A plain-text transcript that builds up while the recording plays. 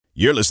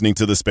You're listening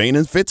to the Spain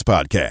and Fitz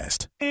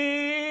podcast.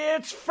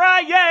 It's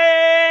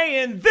Friday,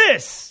 and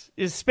this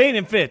is Spain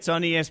and Fitz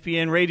on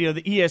ESPN Radio,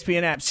 the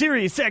ESPN app,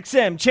 Sirius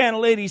XM,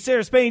 Channel 80,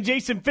 Sarah Spain,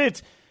 Jason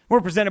Fitz. We're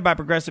presented by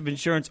Progressive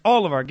Insurance.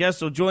 All of our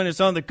guests will join us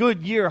on the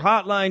Goodyear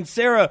Hotline.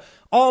 Sarah,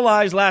 all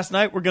eyes last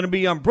night were going to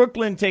be on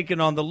Brooklyn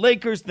taking on the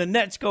Lakers. The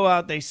Nets go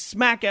out. They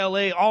smack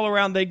L.A. all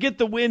around. They get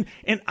the win,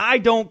 and I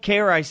don't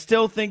care. I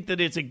still think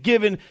that it's a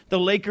given. The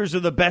Lakers are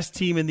the best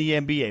team in the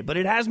NBA. But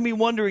it has me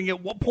wondering,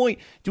 at what point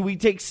do we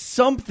take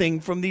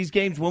something from these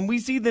games? When we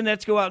see the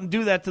Nets go out and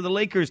do that to the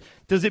Lakers,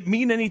 does it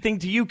mean anything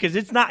to you? Because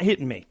it's not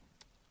hitting me.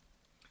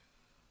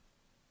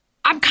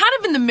 I'm kind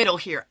of in the middle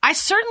here. I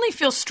certainly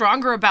feel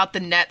stronger about the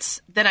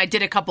Nets than I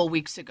did a couple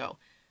weeks ago.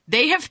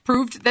 They have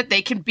proved that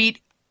they can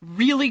beat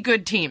really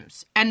good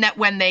teams and that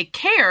when they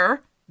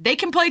care, they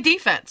can play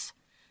defense.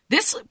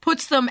 This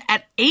puts them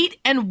at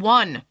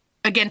 8-1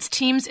 against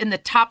teams in the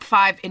top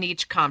 5 in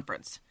each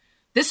conference.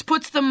 This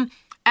puts them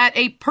at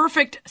a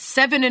perfect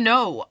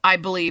 7-0, I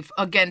believe,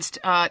 against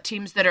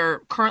teams that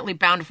are currently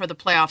bound for the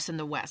playoffs in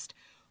the West.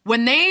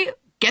 When they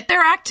get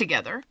their act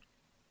together,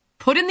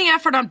 put in the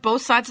effort on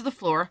both sides of the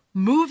floor,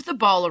 move the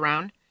ball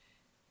around,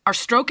 are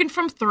stroking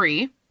from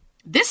 3,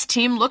 this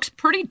team looks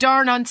pretty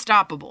darn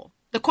unstoppable.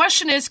 The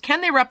question is,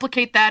 can they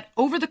replicate that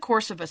over the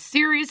course of a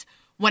series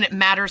when it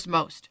matters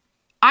most?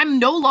 I'm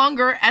no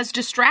longer as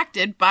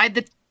distracted by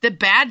the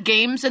bad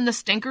games and the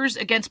stinkers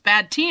against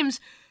bad teams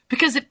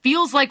because it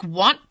feels like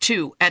want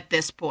to at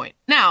this point.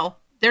 Now,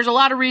 there's a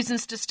lot of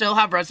reasons to still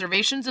have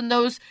reservations, and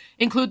those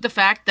include the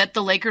fact that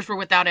the Lakers were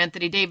without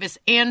Anthony Davis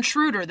and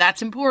Schroeder.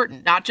 That's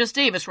important. Not just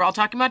Davis. We're all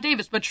talking about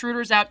Davis, but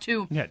Schroeder's out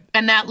too. Yeah.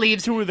 And that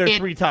leaves 2 of their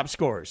 3 top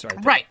scorers.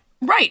 Right.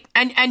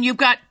 And you've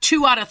got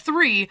 2 out of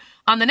 3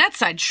 on the net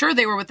side. Sure,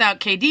 they were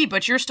without KD,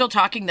 but you're still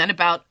talking then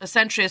about,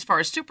 essentially, as far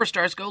as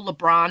superstars go,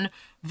 LeBron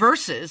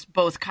versus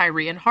both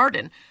Kyrie and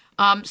Harden.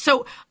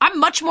 So I'm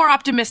much more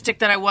optimistic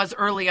than I was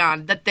early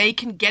on that they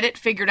can get it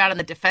figured out on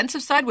the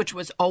defensive side, which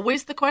was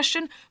always the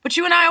question. But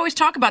you and I always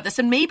talk about this,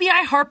 and maybe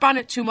I harp on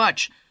it too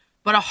much.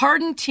 But a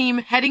Harden team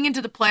heading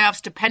into the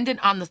playoffs dependent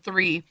on the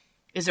 3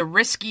 is a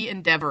risky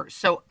endeavor.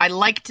 So I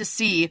like to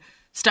see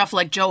stuff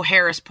like Joe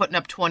Harris putting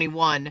up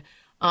 21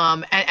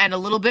 and a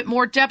little bit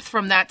more depth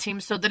from that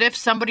team so that if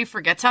somebody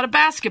forgets how to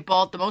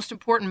basketball at the most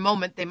important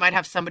moment, they might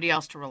have somebody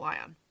else to rely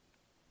on.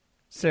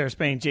 Sarah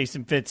Spain,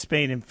 Jason Fitz,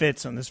 Spain and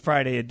Fitz on this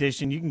Friday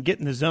edition. You can get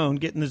in the zone.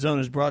 Get in the zone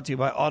is brought to you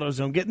by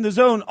AutoZone. Get in the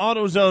zone,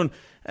 AutoZone.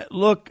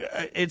 Look,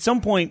 at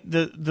some point,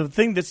 the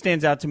thing that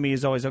stands out to me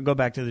is always, I'll go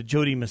back to the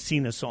Jody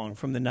Messina song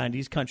from the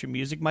 90s country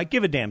music. My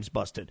Give a Damn's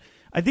busted.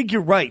 I think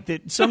you're right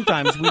that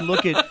sometimes we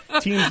look at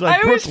teams like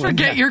I always Brooklyn.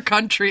 Forget your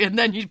country, and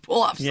then you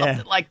pull off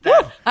something like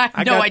that. I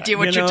have no idea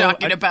what you're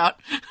talking about.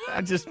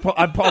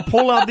 I'll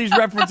pull out these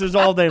references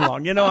all day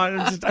long.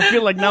 I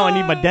feel like now I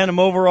need my denim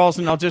overalls,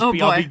 and I'll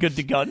be good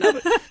to go. No,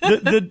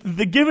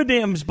 the Give a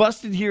Damn's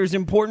busted here is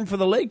important for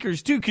the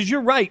Lakers too, because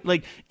you're right.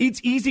 Like,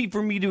 it's easy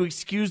for me to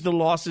excuse the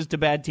losses to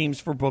bad teams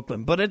for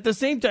Brooklyn, but at the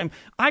same time,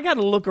 I got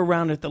to look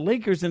around at the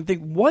Lakers and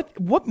think, what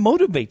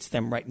motivates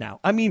them right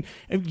now? I mean,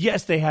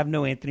 yes, they have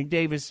no Anthony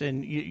Davis,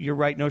 and you're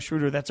right, no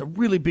Schroeder. That's a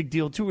really big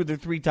deal. 2 of their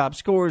 3 top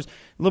scorers.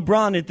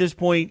 LeBron at this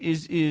point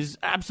is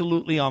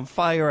absolutely on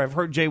fire. I've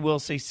heard Jay Will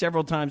say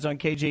several times on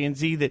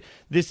KJNZ that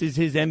this is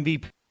his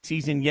MVP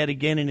season yet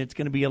again, and it's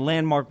going to be a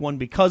landmark one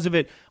because of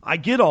it. I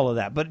get all of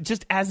that, but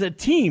just as a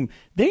team,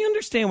 they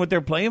understand what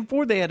they're playing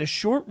for. They had a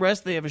short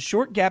rest. They have a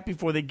short gap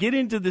before they get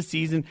into the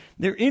season.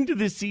 They're into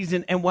this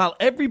season, and while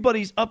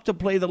everybody's up to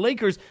play the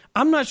Lakers,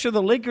 I'm not sure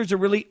the Lakers are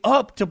really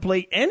up to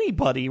play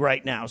anybody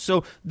right now.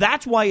 So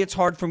that's why it's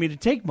hard for me to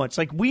take much.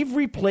 Like, we've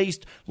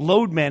replaced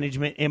load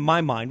management in my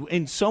mind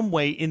in some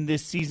way in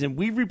this season.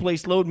 We've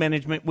replaced load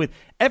management with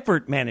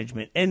effort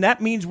management, and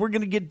that means we're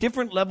going to get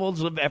different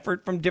levels of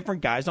effort from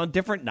different guys on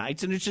different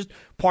nights, and it's just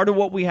part of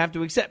what we have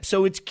to accept.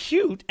 So it's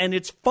cute and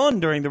it's fun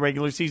during the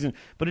regular season,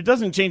 but it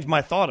doesn't change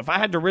my thought. If I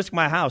had to risk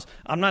my house,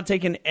 I'm not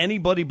taking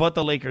anybody but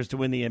the Lakers to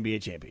win the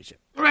NBA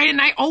championship. Right,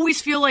 and I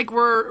always feel like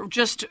we're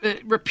just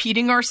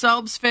repeating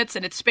ourselves, Fitz,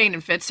 and it's Spain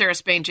and Fitz, Sarah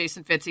Spain,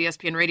 Jason Fitz,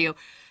 ESPN Radio,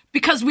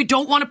 because we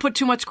don't want to put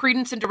too much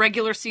credence into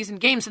regular season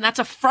games, and that's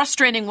a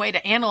frustrating way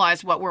to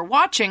analyze what we're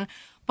watching.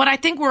 But I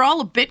think we're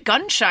all a bit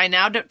gun-shy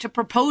now to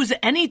propose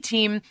any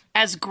team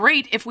as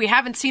great if we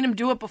haven't seen them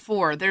do it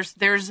before. There's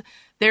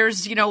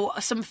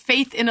some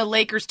faith in a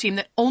Lakers team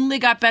that only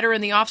got better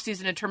in the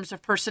offseason in terms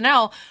of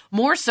personnel,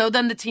 more so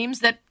than the teams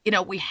that,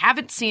 we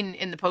haven't seen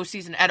in the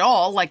postseason at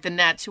all, like the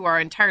Nets, who are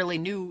an entirely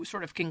new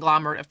sort of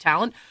conglomerate of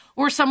talent,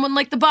 or someone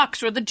like the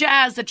Bucks or the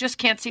Jazz that just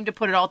can't seem to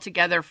put it all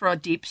together for a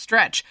deep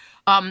stretch.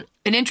 An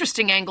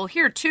interesting angle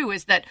here, too,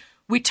 is that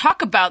we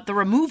talk about the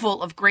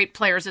removal of great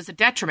players as a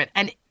detriment,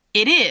 and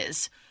it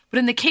is. But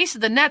in the case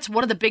of the Nets,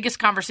 one of the biggest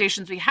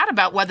conversations we had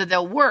about whether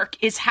they'll work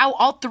is how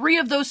all 3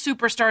 of those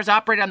superstars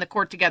operate on the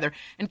court together.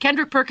 And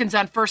Kendrick Perkins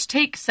on First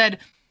Take said,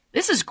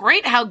 this is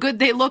great how good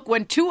they look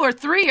when 2 or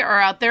 3 are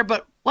out there,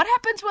 but what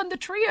happens when the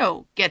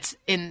trio gets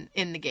in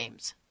the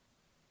games?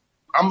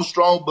 I'm a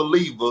strong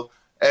believer,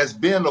 as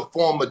being a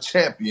former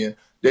champion,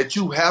 that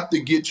you have to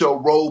get your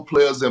role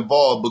players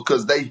involved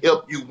because they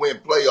help you win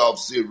playoff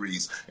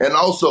series. And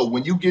also,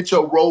 when you get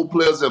your role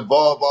players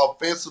involved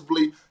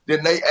offensively,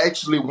 then they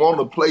actually want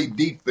to play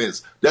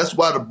defense. That's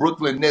why the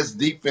Brooklyn Nets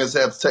defense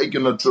has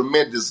taken a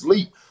tremendous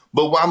leap.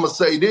 But I'm going to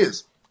say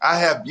this. I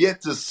have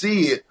yet to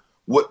see it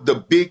with the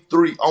big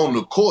three on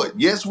the court.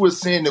 Yes, we're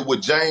seeing it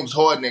with James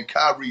Harden and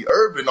Kyrie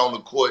Irving on the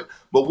court,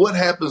 but what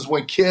happens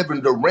when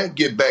Kevin Durant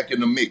get back in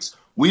the mix?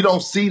 We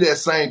don't see that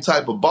same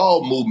type of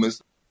ball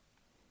movements.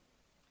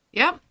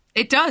 Yeah,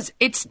 it does.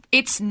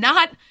 It's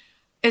not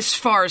as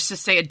far as to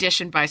say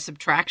addition by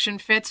subtraction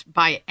fits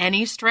by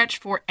any stretch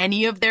for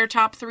any of their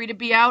top three to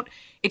be out.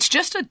 It's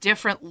just a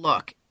different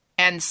look.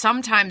 And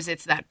sometimes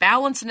it's that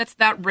balance and it's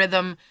that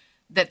rhythm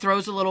that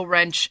throws a little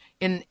wrench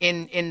in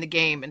the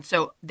game. And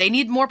so they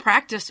need more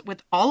practice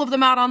with all of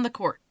them out on the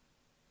court.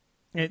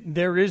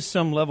 There is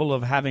some level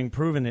of having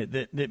proven it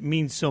that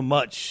means so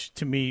much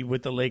to me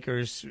with the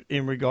Lakers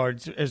in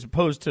regards as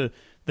opposed to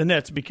the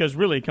Nets, because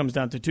really it comes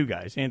down to two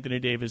guys, Anthony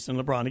Davis and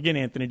LeBron. Again,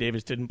 Anthony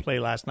Davis didn't play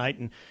last night,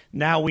 and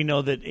now we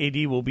know that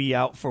AD will be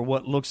out for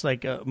what looks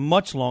like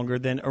much longer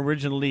than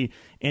originally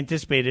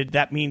anticipated.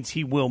 That means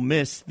he will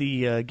miss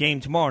the game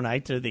tomorrow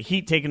night. The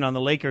Heat taking on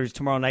the Lakers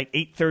tomorrow night,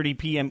 8:30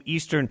 p.m.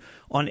 Eastern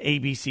on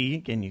ABC.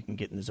 Again, you can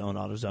get in the zone,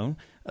 AutoZone.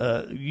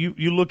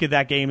 You look at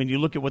that game and you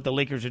look at what the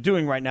Lakers are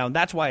doing right now, and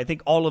that's why I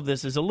think all of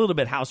this is a little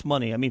bit house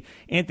money. I mean,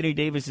 Anthony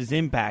Davis's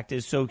impact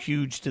is so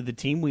huge to the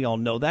team. We all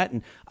know that,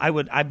 and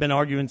I've been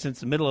arguing since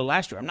the middle of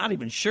last year. I'm not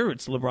even sure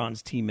it's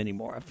LeBron's team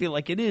anymore. I feel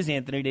like it is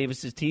Anthony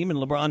Davis's team, and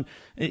LeBron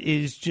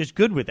is just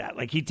good with that.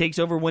 Like, he takes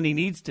over when he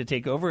needs to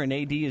take over, and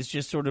AD is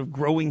just sort of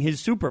growing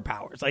his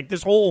superpowers. Like,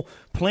 this whole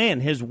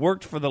plan has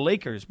worked for the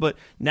Lakers, but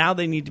now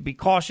they need to be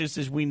cautious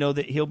as we know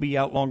that he'll be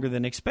out longer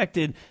than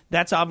expected.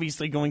 That's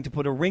obviously going to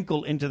put a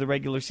wrinkle into the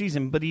regular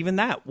season, but even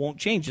that won't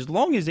change. As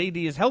long as AD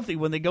is healthy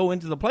when they go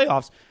into the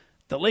playoffs,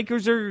 the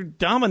Lakers are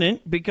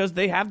dominant because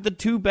they have the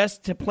two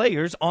best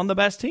players on the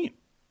best team.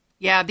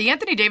 Yeah, the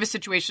Anthony Davis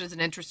situation is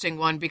an interesting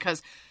one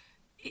because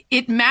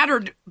it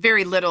mattered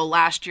very little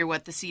last year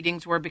what the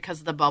seedings were because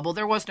of the bubble.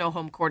 There was no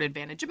home court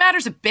advantage. It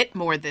matters a bit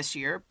more this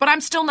year, but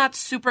I'm still not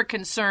super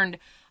concerned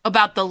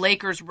about the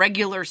Lakers'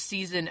 regular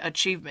season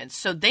achievements.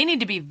 So they need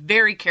to be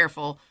very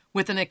careful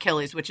with an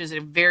Achilles, which is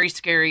a very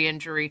scary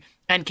injury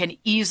and can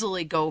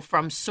easily go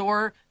from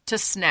sore to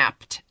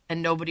snapped,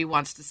 and nobody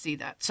wants to see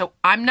that. So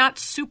I'm not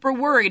super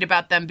worried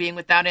about them being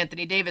without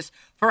Anthony Davis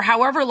for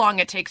however long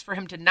it takes for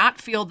him to not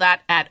feel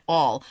that at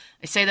all.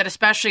 I say that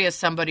especially as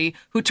somebody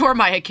who tore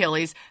my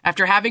Achilles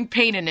after having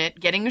pain in it,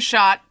 getting a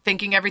shot,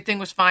 thinking everything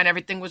was fine,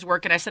 everything was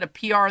working. I set a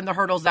PR in the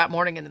hurdles that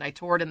morning, and then I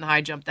tore it in the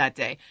high jump that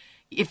day.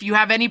 If you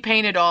have any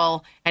pain at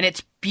all and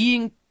it's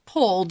being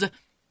pulled,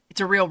 it's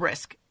a real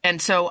risk. And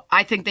so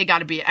I think they got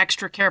to be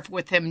extra careful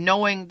with him,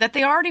 knowing that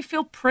they already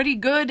feel pretty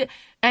good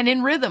and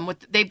in rhythm.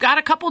 They've got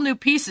a couple new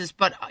pieces,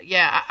 but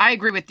yeah, I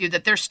agree with you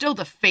that they're still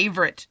the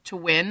favorite to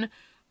win.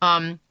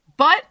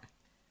 But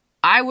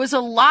I was a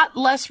lot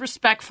less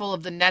respectful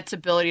of the Nets'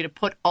 ability to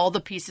put all the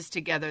pieces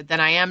together than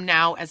I am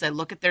now as I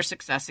look at their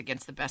success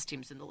against the best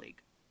teams in the league.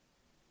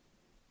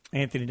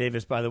 Anthony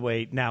Davis, by the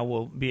way, now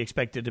will be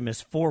expected to miss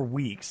 4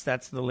 weeks.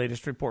 That's the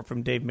latest report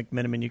from Dave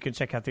McMenamin. You can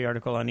check out the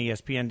article on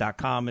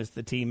ESPN.com as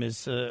the team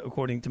is,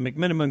 according to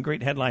McMenamin,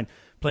 great headline,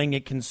 playing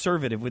it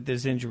conservative with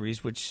his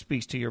injuries, which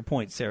speaks to your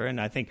point, Sarah.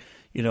 And I think,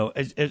 you know,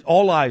 as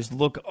all eyes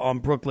look on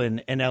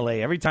Brooklyn and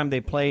L.A., every time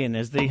they play and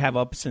as they have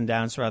ups and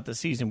downs throughout the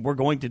season, we're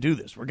going to do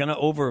this. We're going to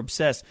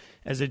over-obsess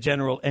as a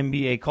general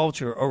NBA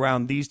culture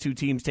around these two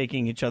teams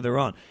taking each other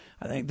on.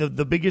 I think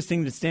the biggest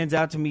thing that stands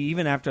out to me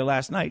even after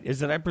last night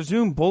is that I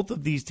presume both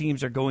of these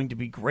teams are going to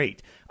be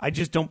great. I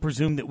just don't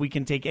presume that we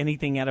can take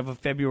anything out of a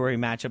February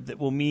matchup that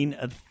will mean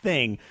a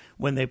thing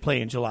when they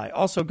play in July.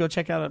 Also, go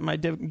check out my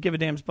Give a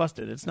Damn's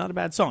Busted. It's not a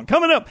bad song.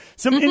 Coming up,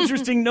 some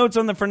interesting notes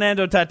on the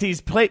Fernando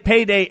Tatis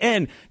payday,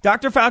 and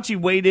Dr. Fauci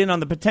weighed in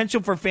on the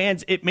potential for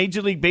fans at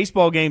Major League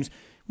Baseball games.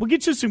 We'll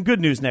get you some good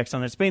news next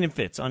on Spain and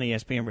Fitz on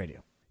ESPN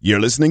Radio.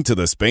 You're listening to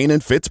the Spain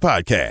and Fitz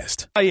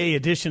podcast. IA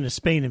edition of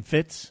Spain and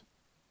Fitz.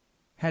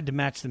 Had to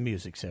match the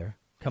music, Sarah.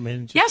 Come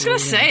in. Yeah, I was going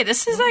to say,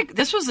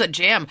 this was a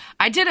jam.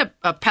 I did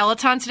a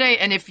Peloton today,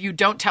 and if you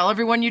don't tell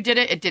everyone you did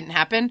it, it didn't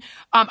happen.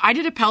 I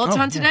did a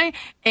Peloton today,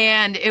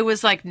 and it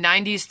was like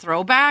 90s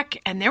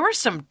throwback, and there were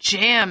some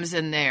jams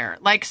in there.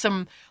 Like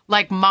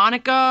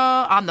Monica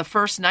on the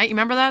First Night. You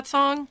remember that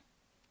song?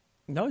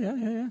 No,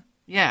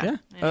 Yeah.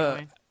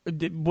 Anyway.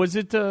 Was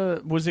it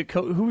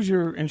who was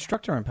your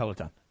instructor on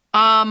Peloton?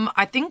 I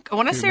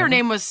want to say her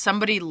name was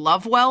somebody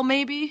Lovewell,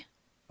 maybe.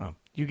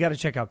 You got to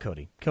check out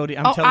Cody. Cody,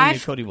 I'm telling you,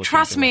 Cody will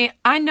trust me.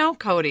 I know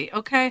Cody.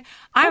 Okay,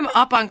 I'm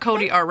up on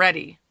Cody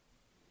already.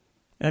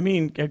 I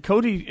mean,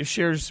 Cody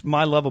shares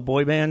my love of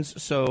boy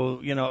bands, so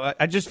you know,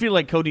 I just feel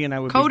like Cody and I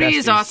would. Cody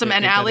is awesome,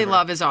 and Allie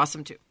Love is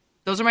awesome too.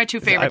 Those are my two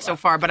favorites so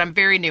far. But I'm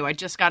very new. I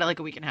just got it like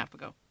a week and a half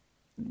ago.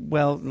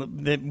 Well,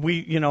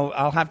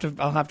 I'll have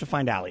to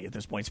find Allie at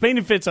this point. Spain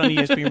and Fitz on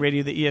ESPN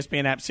Radio, the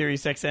ESPN app,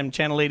 Sirius XM,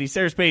 Channel 80.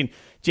 Sarah Spain,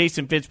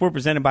 Jason Fitz. We're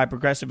presented by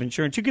Progressive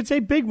Insurance. You can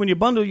save big when you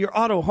bundle your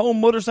auto, home,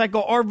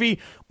 motorcycle, RV,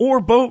 or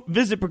boat.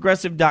 Visit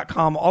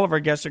Progressive.com. All of our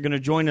guests are going to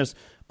join us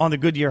on the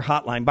Goodyear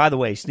Hotline. By the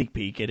way, sneak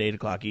peek at 8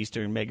 o'clock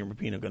Eastern. Megan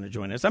Rapinoe going to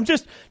join us. I'm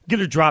just going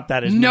to drop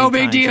that as no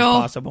many big times deal.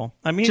 as possible.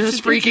 I mean,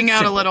 just freaking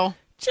out a little.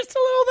 Just a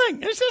little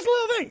thing. It's just a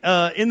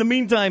little thing. In the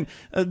meantime,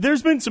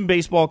 there's been some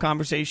baseball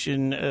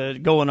conversation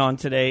going on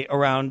today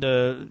around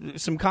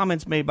some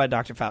comments made by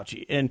Dr.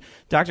 Fauci. And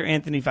Dr.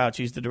 Anthony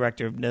Fauci is the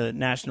director of the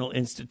National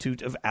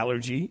Institute of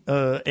Allergy.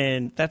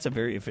 And that's a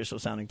very official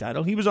sounding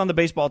title. He was on the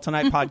Baseball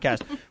Tonight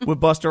podcast with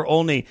Buster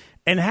Olney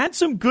and had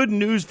some good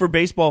news for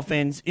baseball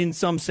fans in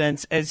some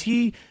sense, as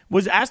he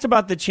was asked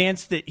about the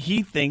chance that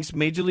he thinks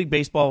Major League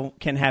Baseball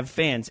can have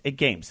fans at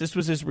games. This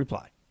was his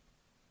reply.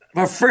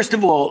 Well, first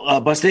of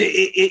all, Buster,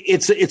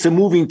 it's a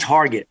moving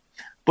target.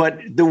 But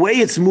the way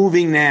it's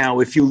moving now,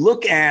 if you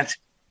look at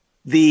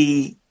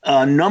the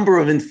number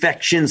of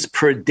infections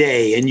per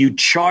day and you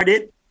chart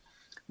it,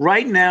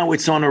 right now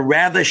it's on a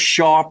rather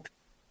sharp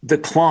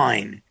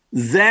decline.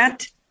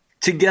 That,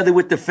 together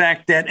with the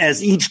fact that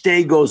as each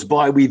day goes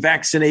by, we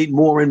vaccinate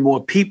more and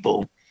more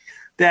people,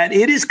 that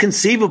it is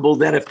conceivable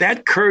that if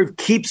that curve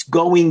keeps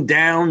going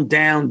down,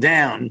 down,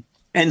 down,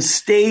 and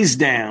stays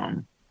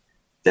down,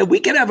 that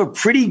we could have a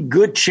pretty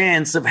good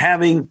chance of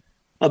having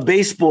a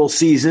baseball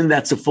season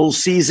that's a full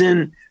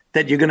season,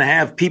 that you're going to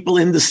have people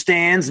in the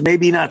stands,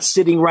 maybe not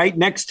sitting right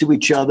next to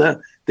each other.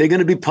 They're going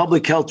to be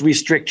public health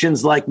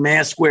restrictions like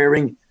mask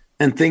wearing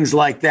and things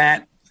like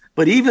that.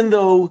 But even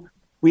though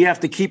we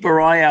have to keep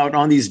our eye out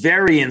on these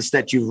variants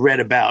that you've read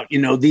about,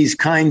 these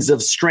kinds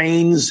of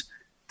strains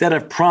that are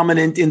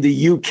prominent in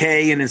the UK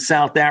and in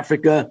South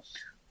Africa,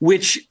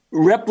 which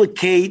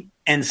replicate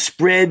and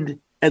spread,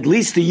 at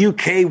least the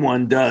UK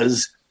one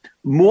does,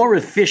 more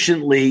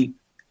efficiently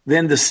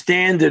than the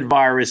standard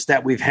virus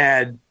that we've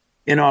had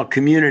in our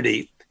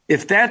community.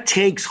 If that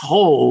takes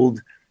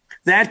hold,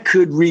 that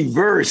could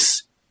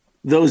reverse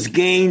those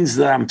gains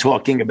that I'm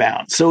talking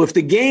about. So if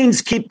the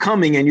gains keep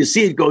coming and you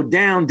see it go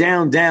down,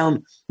 down,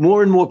 down,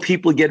 more and more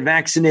people get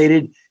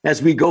vaccinated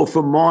as we go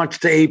from March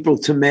to April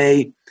to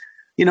May,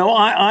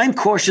 I'm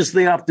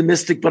cautiously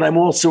optimistic, but I'm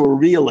also a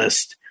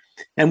realist.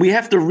 And we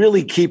have to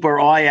really keep our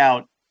eye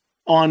out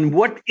on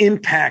what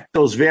impact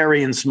those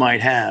variants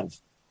might have.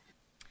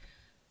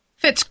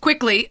 Fitz,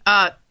 quickly,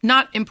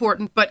 not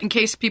important, but in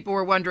case people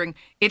were wondering,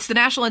 it's the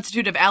National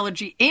Institute of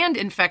Allergy and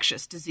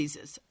Infectious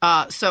Diseases.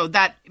 So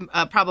that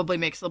probably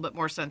makes a little bit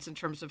more sense in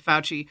terms of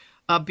Fauci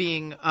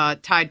being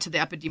tied to the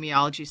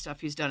epidemiology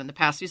stuff he's done in the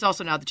past. He's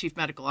also now the chief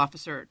medical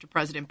officer to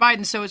President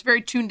Biden, so is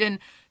very tuned in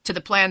to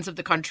the plans of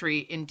the country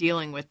in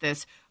dealing with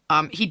this.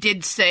 He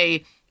did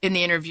say in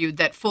the interview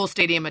that full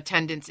stadium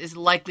attendance is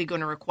likely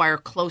going to require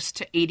close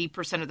to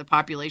 80% of the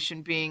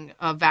population being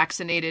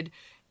vaccinated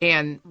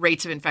and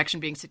rates of infection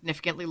being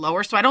significantly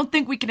lower. So I don't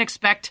think we can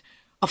expect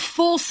a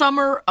full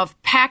summer of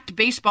packed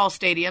baseball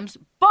stadiums,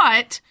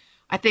 but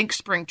I think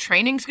spring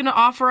training is going to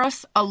offer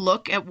us a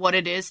look at what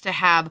it is to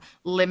have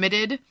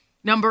limited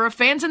number of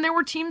fans. And there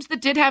were teams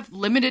that did have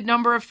limited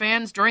number of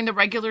fans during the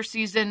regular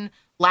season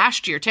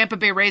last year. Tampa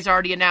Bay Rays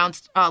already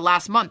announced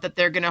last month that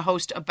they're going to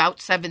host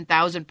about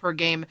 7,000 per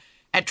game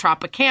at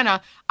Tropicana.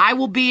 I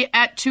will be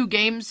at 2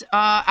 games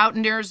out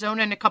in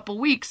Arizona in a couple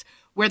weeks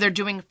where they're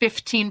doing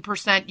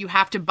 15%. You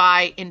have to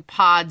buy in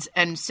pods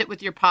and sit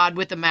with your pod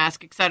with a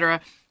mask,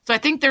 etc. So I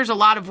think there's a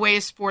lot of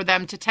ways for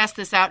them to test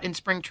this out in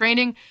spring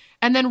training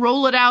and then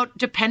roll it out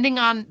depending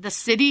on the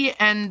city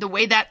and the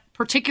way that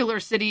particular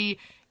city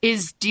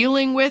is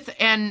dealing with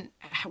and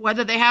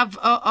whether they have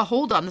a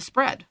hold on the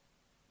spread.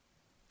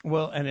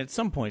 Well, and at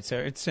some point,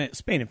 Sarah, it's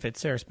Spain and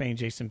Fitz, Sarah Spain,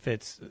 Jason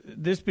Fitz.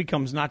 This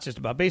becomes not just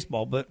about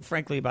baseball, but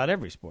frankly about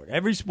every sport.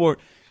 Every sport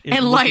is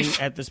and looking life.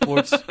 At the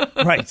sports.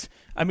 Right.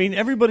 I mean,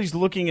 everybody's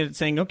looking at it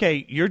saying,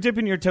 okay, you're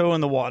dipping your toe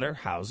in the water.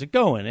 How's it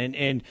going?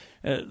 And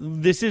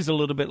this is a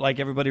little bit like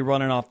everybody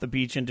running off the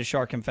beach into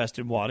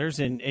shark-infested waters,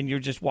 and you're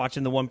just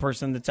watching the one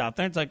person that's out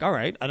there. It's like, all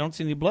right, I don't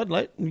see any blood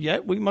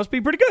yet. We must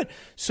be pretty good.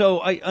 So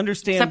I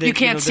understand Except that you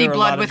can't see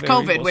blood with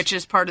COVID, variables. which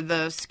is part of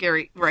the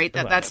scary, right?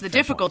 That's the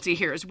difficulty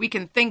here is we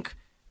can think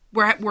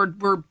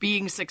we're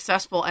being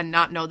successful and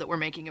not know that we're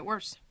making it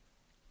worse.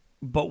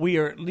 But we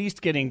are at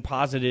least getting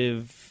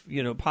positive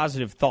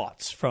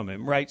thoughts from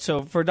him, right?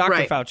 So for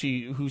Dr.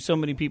 Fauci, who so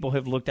many people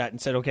have looked at and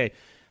said, okay,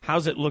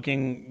 how's it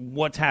looking?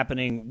 What's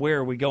happening? Where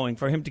are we going?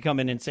 For him to come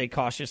in and say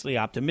cautiously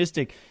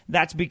optimistic,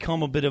 that's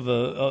become a bit of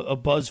a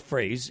buzz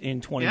phrase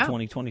in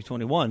 2020,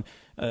 2021.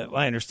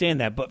 I understand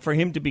that. But for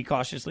him to be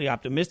cautiously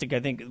optimistic, I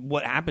think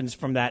what happens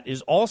from that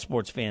is all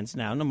sports fans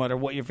now, no matter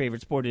what your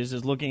favorite sport is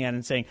looking at it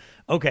and saying,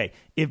 okay,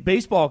 if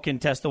baseball can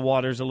test the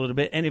waters a little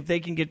bit, and if they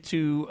can get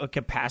to a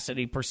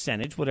capacity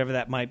percentage, whatever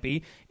that might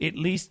be, at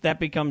least that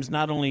becomes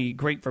not only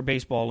great for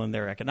baseball and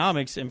their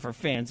economics and for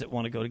fans that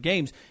want to go to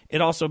games, it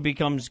also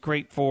becomes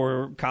great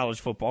for college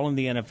football and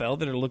the NFL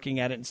that are looking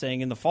at it and saying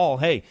in the fall,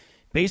 hey,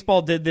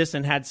 Baseball did this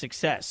and had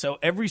success. So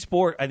every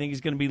sport, I think,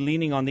 is going to be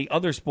leaning on the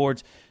other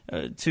sports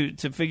to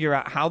figure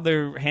out how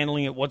they're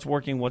handling it, what's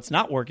working, what's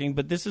not working.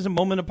 But this is a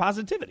moment of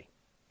positivity.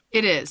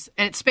 It is.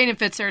 And it's Spain and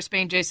Fitz, Sarah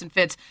Spain, Jason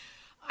Fitz.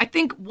 I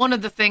think one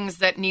of the things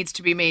that needs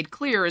to be made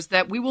clear is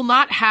that we will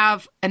not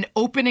have an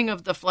opening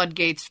of the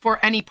floodgates for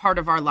any part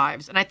of our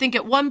lives. And I think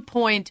at one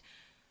point,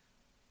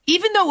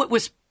 even though it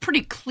was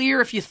pretty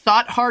clear if you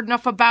thought hard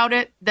enough about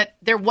it that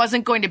there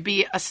wasn't going to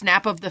be a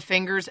snap of the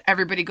fingers,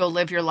 everybody go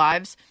live your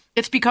lives,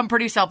 it's become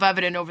pretty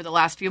self-evident over the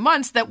last few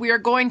months that we are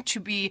going to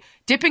be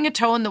dipping a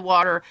toe in the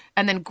water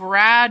and then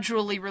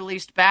gradually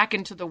released back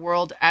into the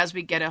world as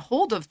we get a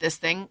hold of this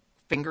thing,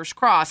 fingers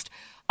crossed.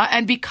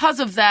 And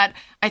because of that,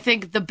 I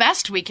think the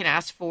best we can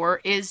ask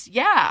for is,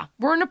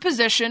 we're in a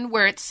position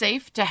where it's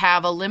safe to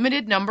have a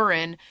limited number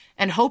in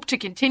and hope to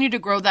continue to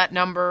grow that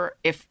number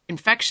if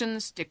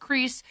infections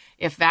decrease,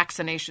 if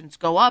vaccinations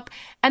go up.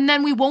 And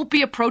then we won't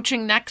be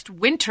approaching next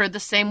winter the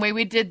same way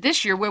we did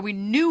this year, where we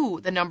knew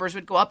the numbers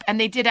would go up. And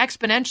they did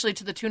exponentially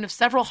to the tune of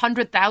several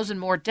 100,000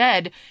 more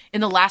dead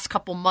in the last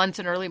couple months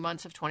and early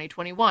months of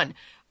 2021.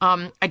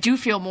 I do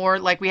feel more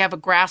like we have a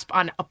grasp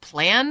on a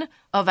plan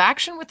of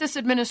action with this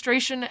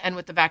administration and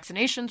with the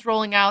vaccinations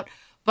rolling out.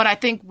 But I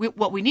think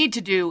what we need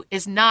to do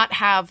is not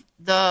have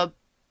the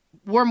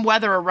warm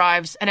weather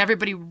arrives and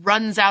everybody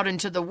runs out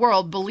into the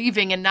world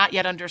believing and not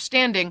yet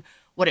understanding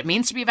what it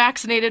means to be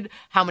vaccinated,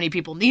 how many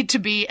people need to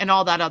be, and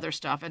all that other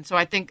stuff. And so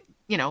I think,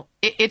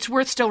 it's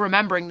worth still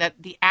remembering that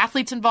the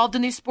athletes involved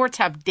in these sports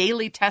have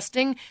daily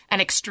testing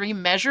and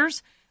extreme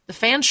measures. The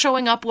fans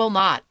showing up will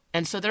not.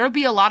 And so there will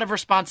be a lot of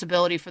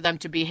responsibility for them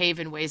to behave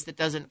in ways that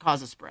doesn't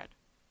cause a spread.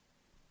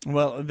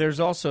 Well, there's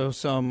also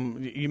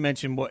you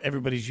mentioned what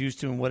everybody's used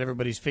to and what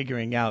everybody's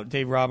figuring out.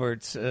 Dave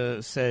Roberts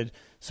said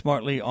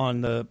smartly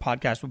on the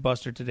podcast with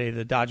Buster today,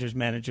 the Dodgers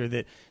manager,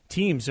 that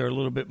teams are a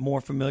little bit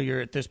more familiar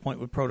at this point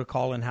with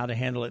protocol and how to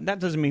handle it. And that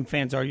doesn't mean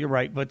fans are, you're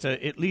right, but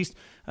at least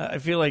I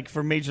feel like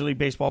for Major League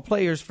Baseball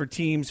players, for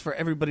teams, for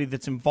everybody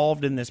that's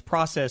involved in this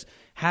process,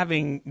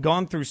 having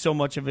gone through so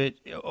much of it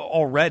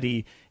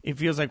already, it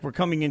feels like we're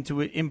coming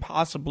into it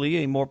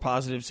impossibly a more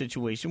positive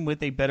situation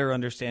with a better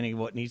understanding of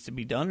what needs to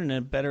be done and a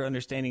better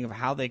understanding of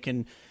how they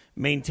can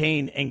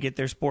maintain and get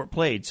their sport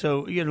played.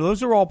 So,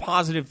 those are all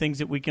positive things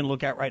that we can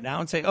look at right now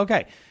and say,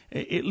 okay,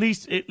 at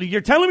least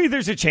you're telling me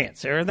there's a chance,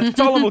 Sarah. That's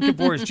all I'm looking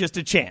for is just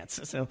a chance.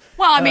 So,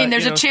 well,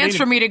 there's a chance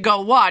for me to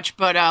go watch,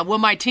 but will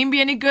my team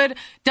be any good?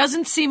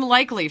 Doesn't seem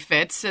likely,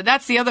 Fitz. So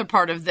that's the other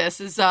part of this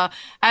is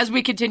as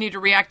we continue to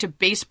react to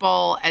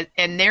baseball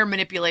and their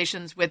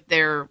manipulations with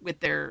their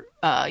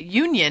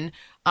union,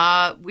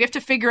 we have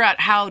to figure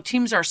out how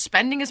teams are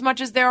spending as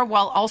much as they are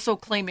while also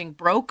claiming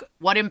broke,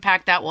 what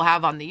impact that will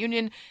have on the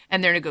union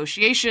and their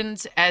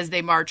negotiations as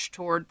they march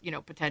toward,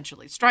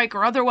 potentially strike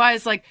or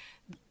otherwise. Like,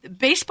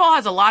 baseball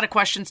has a lot of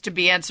questions to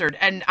be answered.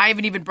 And I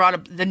haven't even brought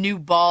up the new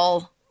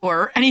ball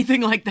or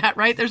anything like that,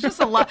 right? There's just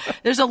a lot.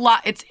 There's a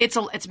lot.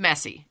 It's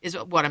messy is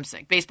what I'm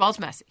saying. Baseball's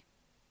messy.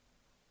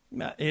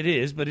 It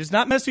is, but it's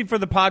not messy for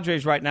the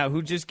Padres right now,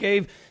 who just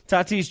gave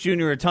Tatis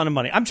Jr. a ton of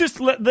money.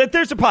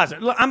 There's a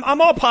positive.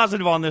 I'm all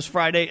positive on this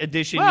Friday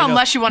edition. Well,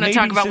 unless you want to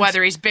talk about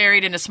whether he's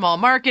buried in a small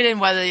market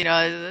and whether,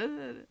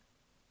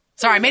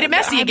 Sorry, I made it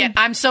messy again.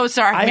 I'm so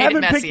sorry. I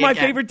haven't picked my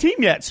favorite team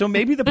yet, so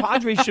maybe the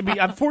Padres should be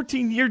a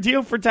 14-year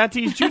deal for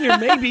Tatis Jr.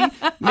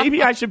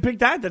 Maybe I should pick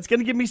that. That's going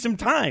to give me some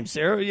time,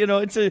 Sarah.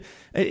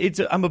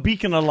 I'm a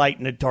beacon of light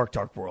in a dark,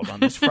 dark world on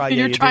this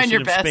Friday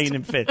edition of Spain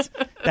and Fitz.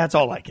 That's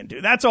all I can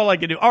do.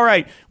 All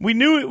right, we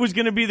knew it was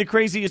going to be the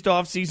craziest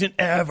offseason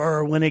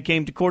ever when it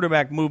came to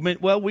quarterback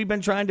movement. Well, we've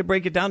been trying to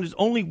break it down as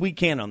only we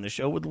can on the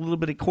show with a little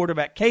bit of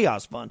quarterback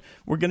chaos fun.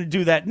 We're going to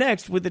do that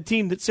next with a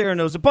team that Sarah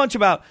knows a bunch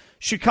about,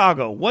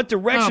 Chicago. What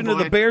direction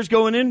are the Bears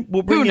going in?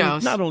 We'll bring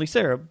in not only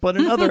Sarah, but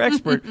another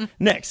expert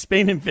next.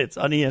 Spain and Fitz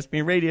on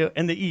ESPN Radio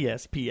and the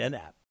ESPN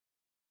app.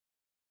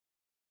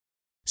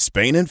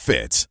 Spain and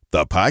Fitz,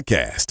 the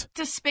podcast.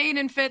 To Spain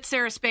and Fitz,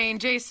 Sarah Spain,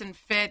 Jason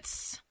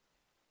Fitz.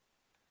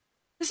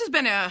 This has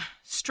been a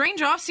strange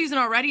offseason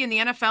already in the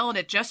NFL, and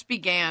it just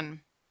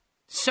began.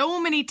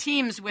 So many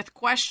teams with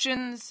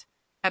questions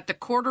at the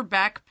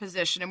quarterback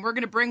position, and we're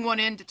going to bring one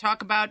in to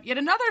talk about yet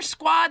another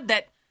squad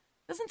that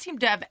doesn't seem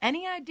to have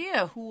any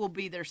idea who will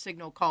be their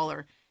signal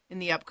caller in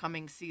the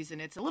upcoming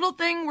season. It's a little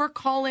thing we're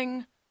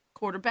calling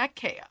quarterback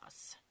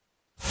chaos.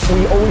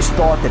 We always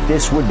thought that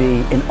this would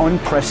be an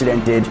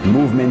unprecedented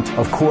movement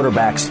of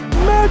quarterbacks.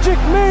 Magic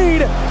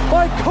made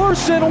by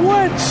Carson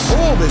Wentz.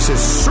 All this is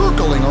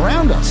circling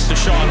around us.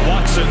 Deshaun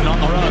Watson on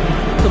the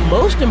run. The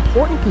most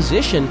important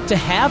position to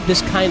have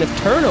this kind of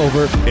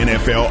turnover.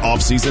 NFL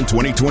offseason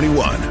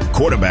 2021.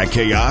 Quarterback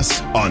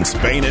chaos on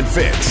Spain and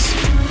Fitz.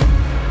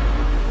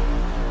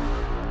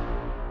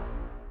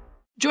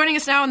 Joining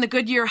us now on the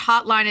Goodyear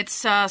Hotline,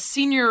 it's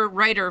senior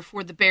writer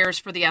for the Bears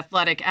for The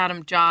Athletic,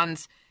 Adam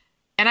Johns.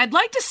 And I'd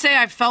like to say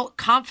I felt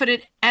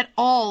confident at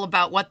all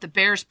about what the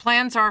Bears'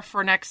 plans are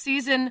for next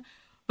season.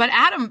 But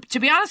Adam, to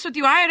be honest with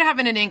you, I had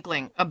having an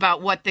inkling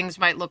about what things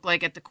might look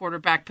like at the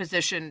quarterback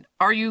position.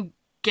 Are you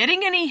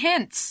getting any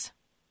hints?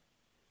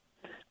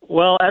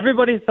 Well,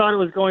 everybody thought it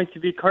was going to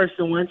be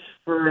Carson Wentz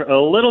for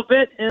a little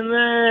bit, and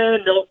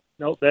then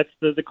nope, that's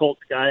the Colts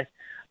guy.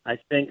 I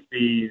think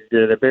the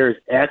Bears'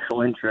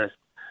 actual interest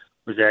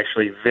was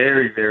actually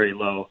very, very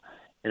low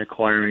in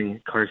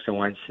acquiring Carson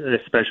Wentz,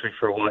 especially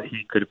for what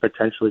he could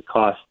potentially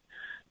cost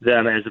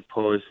them as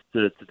opposed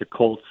to the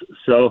Colts.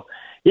 So,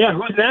 yeah,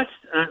 who's next?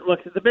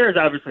 Look, the Bears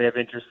obviously have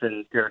interest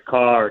in Derek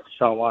Carr or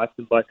Deshaun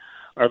Watson, but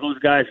are those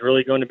guys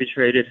really going to be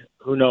traded?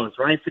 Who knows?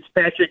 Ryan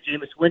Fitzpatrick,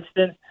 Jameis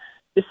Winston.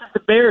 This is the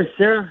Bears,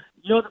 Sarah.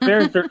 You know the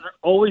Bears, they're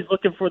always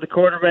looking for the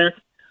quarterback.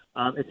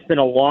 It's been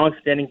a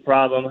long-standing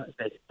problem.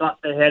 They thought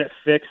they had it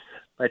fixed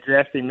by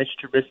drafting Mitch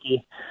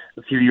Trubisky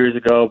a few years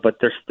ago, but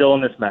they're still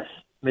in this mess.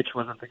 Mitch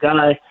wasn't the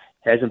guy,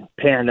 hasn't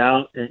panned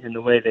out in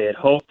the way they had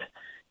hoped,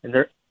 and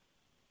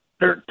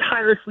they're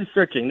tirelessly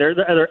searching.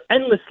 They're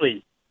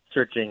endlessly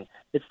searching.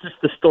 It's just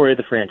the story of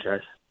the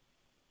franchise.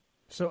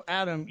 So,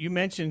 Adam, you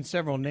mentioned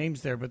several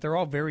names there, but they're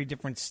all very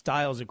different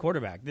styles of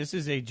quarterback. This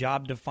is a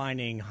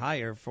job-defining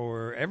hire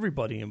for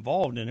everybody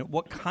involved in it.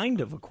 What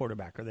kind of a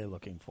quarterback are they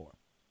looking for?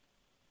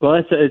 Well,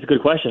 it's a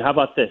good question. How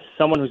about this?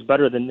 Someone who's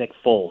better than Nick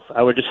Foles.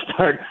 I would just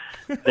start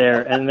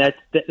there, and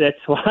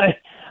that's why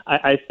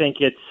I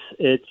think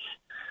it's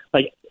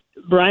like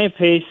Brian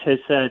Pace has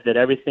said that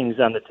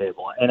everything's on the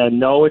table, and I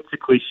know it's a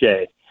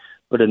cliche,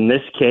 but in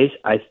this case,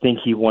 I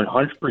think he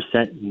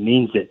 100%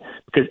 means it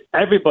because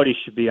everybody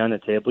should be on the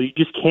table. You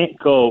just can't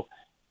go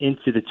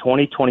into the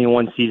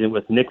 2021 season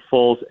with Nick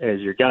Foles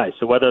as your guy.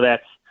 So whether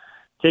that's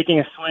taking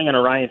a swing on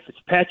a Ryan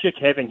Fitzpatrick,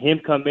 having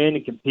him come in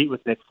and compete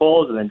with Nick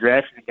Foles, and then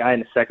drafting a guy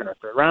in the second or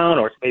third round,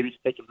 or maybe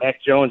just taking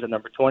Mac Jones at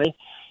number 20,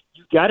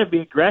 you've got to be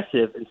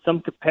aggressive in some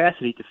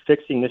capacity to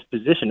fixing this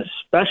position,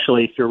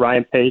 especially if you're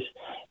Ryan Pace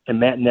and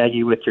Matt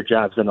Nagy with your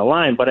jobs on the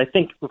line. But I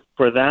think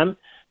for them,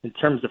 in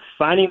terms of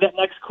finding that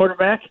next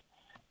quarterback,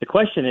 the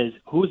question is,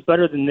 who's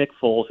better than Nick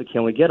Foles, and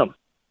can we get him?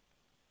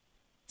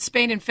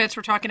 Spain and Fitz,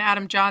 we're talking to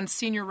Adam Johns,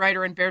 senior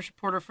writer and Bears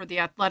reporter for The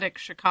Athletic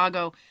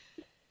Chicago.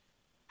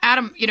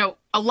 Adam,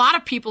 a lot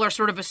of people are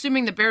sort of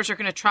assuming the Bears are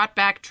going to trot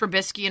back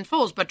Trubisky and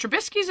Foles, but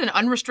Trubisky's an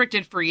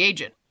unrestricted free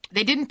agent.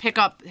 They didn't pick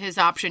up his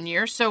option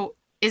year, so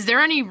is there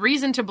any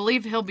reason to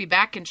believe he'll be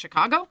back in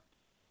Chicago?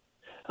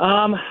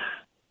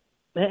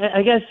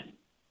 I guess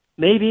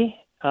maybe.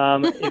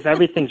 If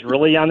everything's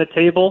really on the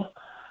table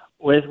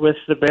with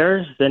the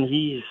Bears, then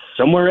he's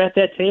somewhere at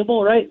that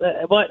table, right?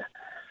 But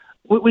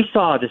we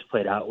saw how this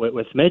played out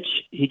with Mitch.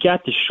 He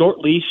got the short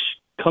leash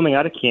coming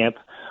out of camp,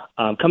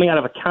 coming out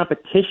of a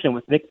competition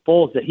with Nick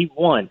Foles that he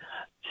won.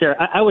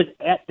 Sarah, I was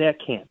at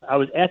that camp. I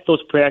was at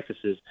those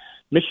practices.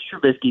 Mitch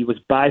Trubisky was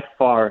by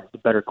far the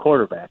better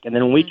quarterback. And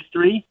then in week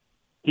 3,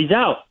 he's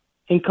out.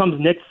 In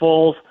comes Nick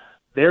Foles,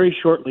 very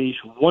short leash,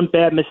 one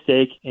bad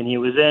mistake, and he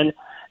was in.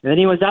 And then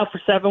he was out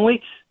for 7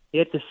 weeks. He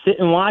had to sit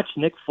and watch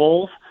Nick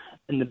Foles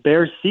and the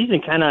Bears'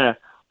 season kind of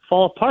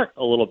fall apart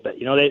a little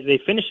bit.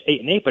 They finished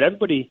 8-8, but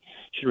everybody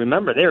should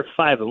remember they were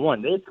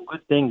 5-1. They had some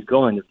good things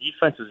going. The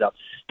defense was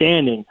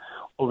outstanding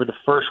over the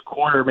first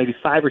quarter, maybe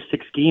 5 or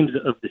 6 games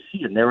of the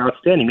season. They were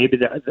outstanding, maybe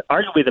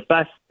arguably the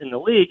best in the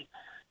league.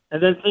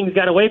 And then things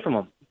got away from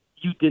them.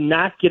 You did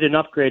not get an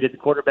upgrade at the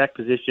quarterback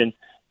position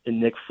in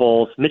Nick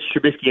Foles. Mitch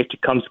Trubisky actually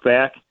comes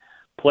back,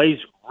 plays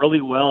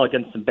really well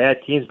against some bad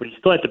teams, but he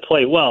still had to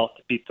play well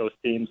to beat those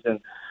teams and,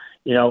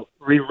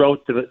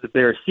 rewrote the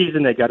Bears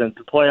season. They got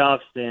into the playoffs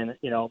and,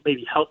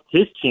 maybe helped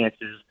his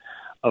chances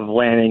of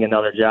landing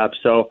another job.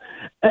 So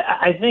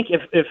I think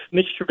if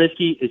Mitch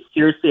Trubisky is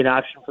seriously an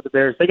option for the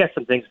Bears, they got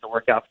some things to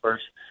work out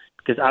first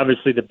because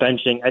obviously the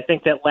benching, I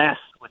think that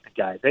lasts with the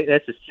guy.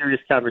 That's a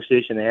serious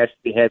conversation that has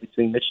to be had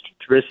between Mitch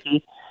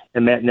Trubisky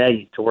and Matt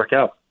Nagy to work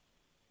out.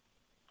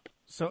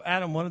 So,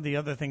 Adam, one of the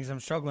other things I'm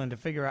struggling to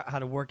figure out how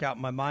to work out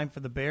in my mind for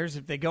the Bears,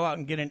 if they go out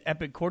and get an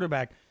epic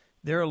quarterback,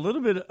 they're a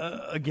little bit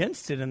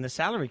against it in the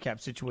salary cap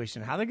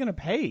situation. How are they going to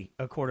pay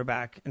a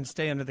quarterback and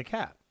stay under the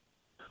cap?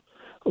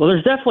 Well,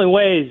 there's definitely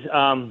ways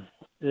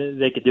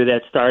they could do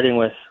that, starting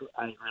with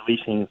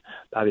releasing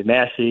Bobby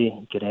Massey.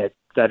 You could add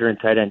veteran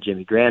tight end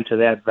Jimmy Graham to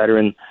that,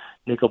 veteran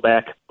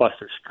nickelback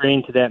Buster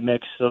Skrine to that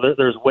mix. So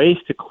there's ways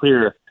to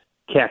clear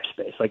cap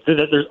space. Like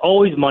there's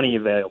always money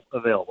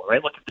available,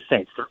 right? Look at the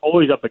Saints. They're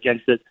always up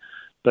against it,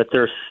 but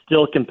they're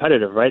still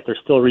competitive, right? They're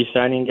still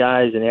re-signing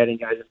guys and adding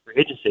guys in free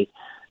agency.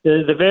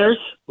 The Bears,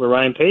 where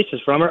Ryan Pace is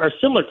from, are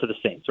similar to the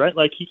Saints, right?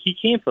 Like he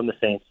came from the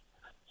Saints.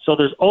 So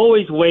there's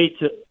always ways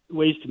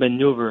to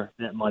maneuver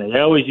that money. They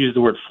always use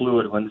the word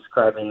fluid when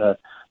describing the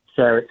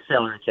salary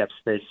cap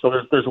space. So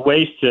there's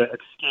ways to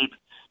escape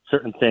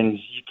certain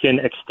things. You can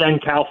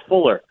extend Kyle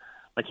Fuller.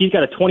 Like he's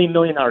got a $20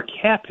 million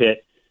cap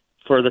hit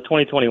for the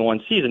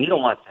 2021 season. You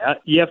don't want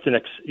that. You have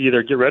to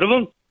either get rid of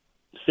him,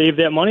 save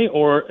that money,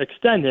 or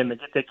extend him and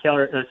get that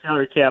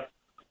salary cap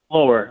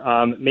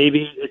lower.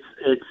 Maybe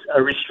it's a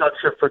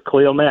restructure for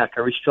Khalil Mack, a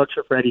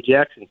restructure for Eddie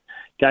Jackson,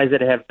 guys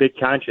that have big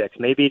contracts.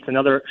 Maybe it's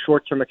another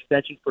short-term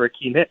extension for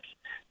Akeem Hicks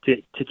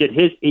to get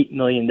his $8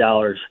 million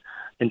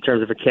in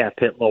terms of a cap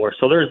hit lower.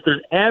 So there's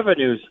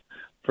avenues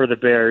for the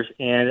Bears,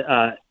 and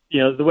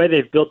the way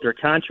they've built their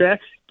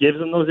contracts gives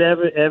them those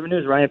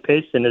avenues. Ryan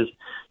Pace and his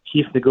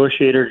chief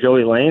negotiator,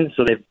 Joey Lane.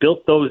 So they've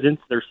built those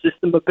into their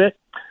system a bit.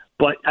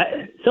 But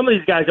some of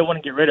these guys I want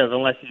to get rid of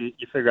unless you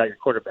figure out your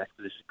quarterback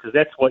position, because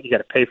that's what you got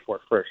to pay for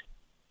first.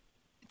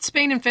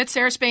 Spain and Fitz,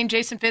 Sarah Spain,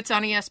 Jason Fitz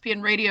on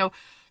ESPN Radio,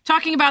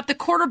 talking about the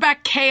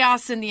quarterback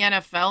chaos in the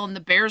NFL, and the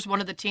Bears, one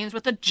of the teams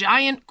with a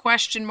giant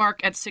question mark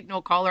at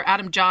signal caller.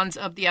 Adam Johns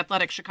of The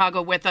Athletic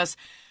Chicago with us.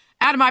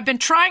 Adam, I've been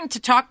trying to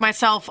talk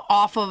myself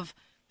off of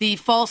the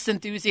false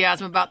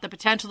enthusiasm about the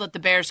potential that the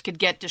Bears could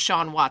get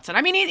Deshaun Watson.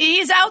 I mean,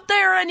 he's out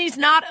there and he's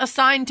not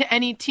assigned to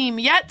any team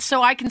yet,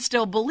 so I can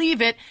still believe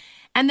it.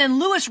 And then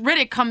Louis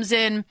Riddick comes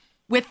in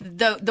with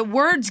the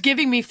words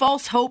giving me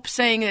false hope,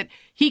 saying that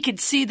he could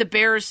see the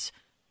Bears,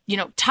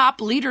 top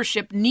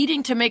leadership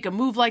needing to make a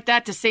move like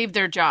that to save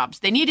their jobs.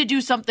 They need to do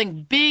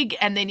something big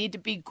and they need to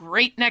be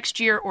great next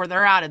year or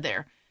they're out of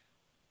there.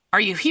 Are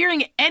you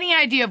hearing any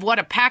idea of what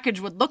a package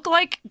would look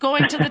like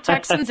going to the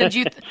Texans? And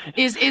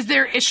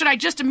should I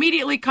just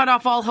immediately cut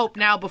off all hope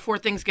now before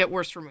things get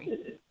worse for me?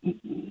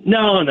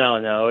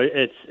 No.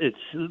 It's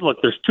look,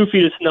 there's 2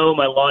 feet of snow on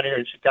my lawn here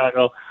in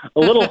Chicago. A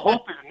little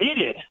hope is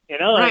needed.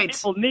 Right.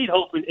 People need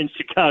hope in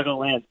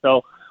Chicagoland.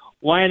 So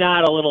why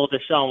not a little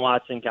Deshaun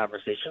Watson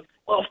conversation?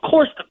 Well, of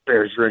course the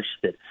Bears are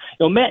interested.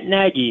 Matt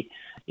Nagy,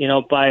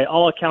 by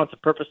all accounts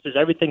and purposes,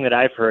 everything that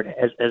I've heard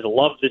has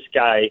loved this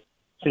guy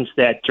since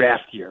that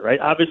draft year, right?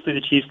 Obviously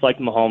the Chiefs like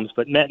Mahomes,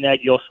 but Matt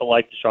Nagy also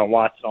liked Deshaun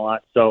Watson a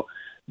lot. So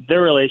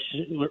their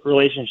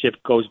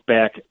relationship goes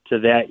back to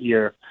that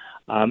year.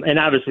 And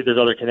obviously there's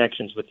other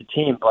connections with the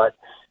team, but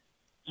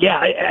yeah,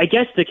 I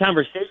guess the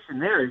conversation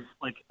there is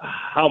like,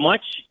 how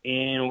much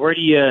and where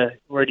do you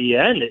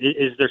end?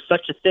 Is there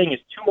such a thing as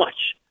too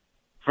much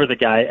for the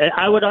guy?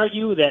 I would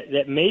argue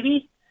that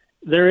maybe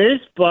there is,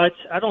 but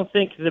I don't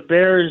think the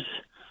Bears,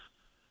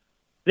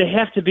 they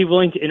have to be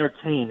willing to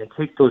entertain and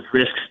take those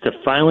risks to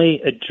finally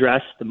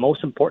address the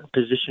most important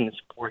position in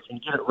sports and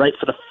get it right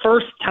for the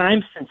first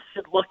time since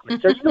Sid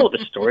Luckman. So you know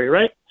the story,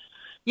 right?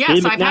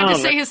 Yes, I've had to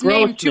say his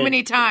name too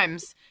many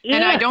times.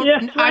 And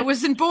I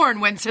wasn't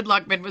born when Sid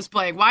Luckman was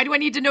playing. Why do I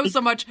need to know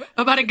so much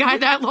about a guy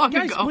that long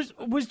ago?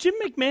 Was Jim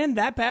McMahon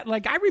that bad?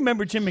 Like, I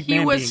remember Jim McMahon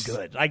being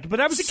good. But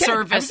I was a kid.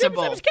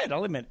 Serviceable. I was a kid,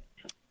 I'll admit.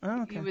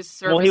 Oh, okay. He was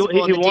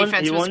serviceable, and the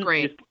defense was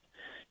great.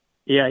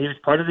 He was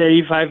part of the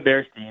 85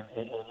 Bears team,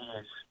 and he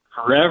is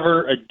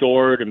forever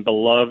adored and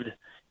beloved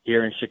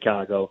here in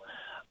Chicago.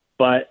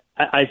 But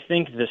I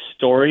think the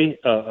story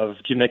of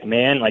Jim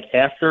McMahon, like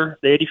after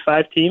the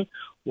 85 team,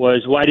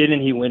 was why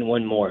didn't he win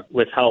one more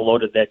with how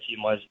loaded that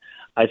team was.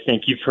 I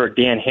think you've heard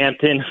Dan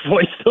Hampton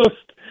voice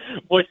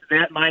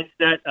that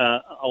mindset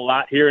a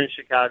lot here in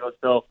Chicago.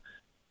 So,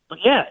 but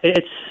yeah,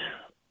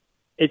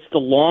 it's the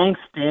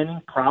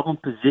long-standing problem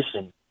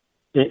position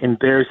in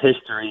Bears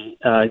history.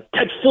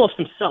 Ted Phillips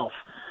himself,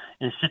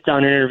 in a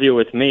sit-down interview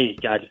with me,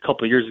 a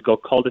couple of years ago,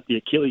 called it the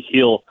Achilles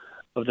heel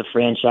of the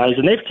franchise.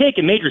 And they've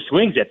taken major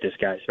swings at this,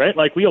 guys, right?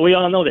 Like we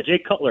all know that Jay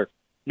Cutler,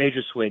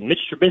 major swing. Mitch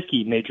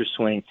Trubisky, major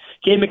swing.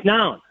 Gabe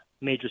McNown,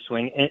 major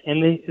swing.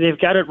 And they've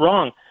got it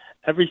wrong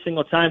every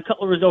single time.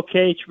 Cutler was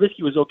okay.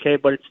 Trubisky was okay,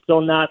 but it's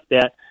still not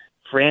that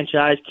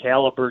franchise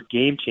caliber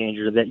game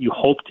changer that you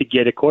hope to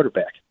get at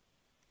quarterback.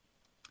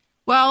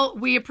 Well,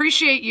 we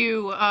appreciate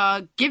you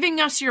giving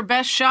us your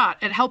best shot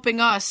at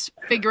helping us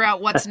figure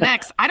out what's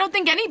next. I don't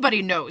think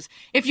anybody knows.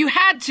 If you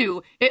had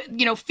to,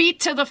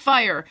 feet to the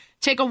fire,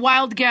 take a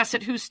wild guess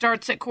at who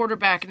starts at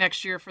quarterback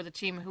next year for the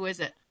team. Who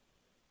is it?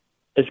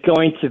 It's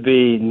going to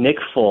be Nick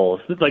Foles.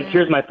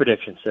 Here's my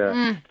prediction,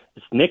 Sarah.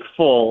 It's Nick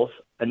Foles,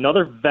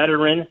 another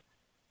veteran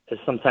as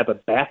some type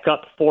of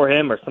backup for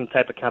him or some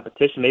type of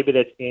competition. Maybe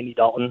that's Andy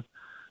Dalton,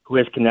 who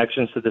has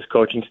connections to this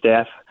coaching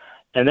staff,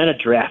 and then a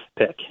draft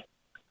pick.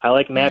 I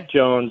like Mac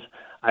Jones.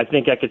 I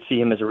think I could see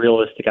him as a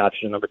realistic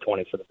option, number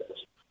 20 for the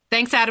Bears.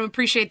 Thanks, Adam.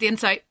 Appreciate the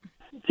insight.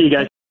 See you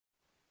guys.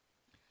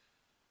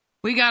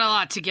 We got a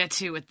lot to get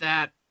to with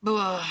that.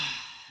 Ugh.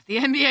 The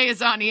NBA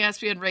is on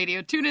ESPN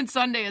Radio. Tune in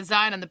Sunday as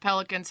Zion and the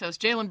Pelicans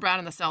host Jaylen Brown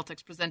and the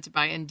Celtics, presented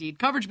by Indeed.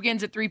 Coverage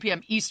begins at 3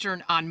 p.m.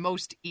 Eastern on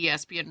most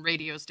ESPN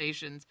radio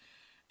stations.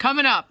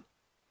 Coming up,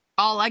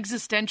 I'll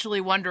existentially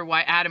wonder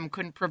why Adam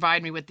couldn't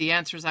provide me with the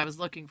answers I was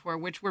looking for,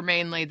 which were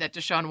mainly that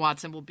Deshaun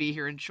Watson will be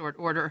here in short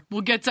order.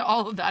 We'll get to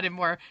all of that and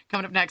more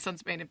coming up next on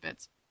Spain and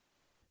Fitz.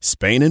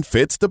 Spain and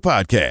Fitz, the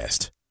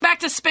podcast. Back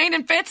to Spain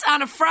and Fitz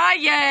on a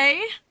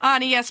Friday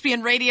on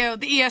ESPN Radio,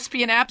 the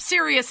ESPN app,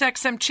 Sirius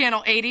XM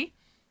Channel 80.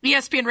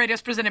 ESPN Radio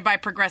is presented by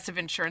Progressive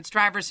Insurance.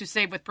 Drivers who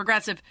save with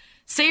Progressive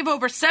save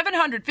over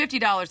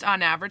 $750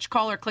 on average.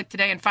 Call or click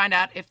today and find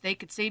out if they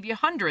could save you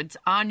hundreds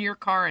on your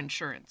car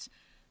insurance.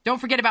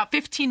 Don't forget, about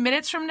 15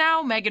 minutes from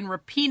now, Megan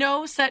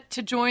Rapinoe set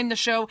to join the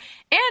show.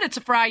 And it's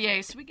a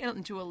Friday, so we get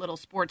into a little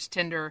sports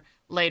tinder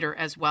later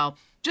as well.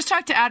 Just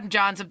talked to Adam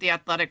Johns of The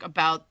Athletic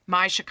about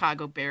my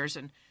Chicago Bears.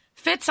 And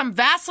Fitz, I'm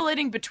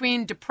vacillating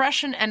between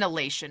depression and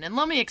elation. And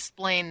let me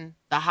explain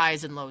the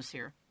highs and lows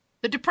here.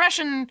 The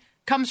depression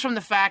comes from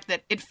the fact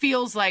that it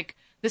feels like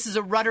this is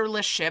a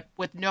rudderless ship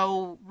with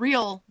no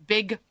real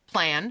big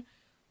plan.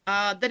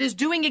 that is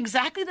doing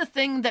exactly the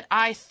thing that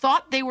I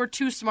thought they were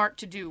too smart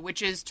to do,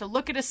 which is to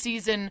look at a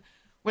season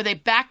where they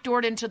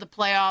backdoored into the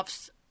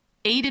playoffs,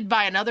 aided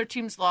by another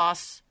team's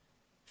loss,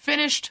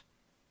 finished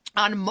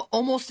on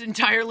almost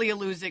entirely a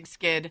losing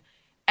skid,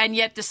 and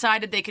yet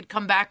decided they could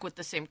come back with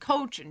the same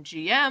coach and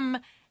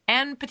GM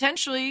and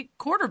potentially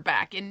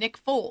quarterback in Nick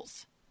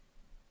Foles.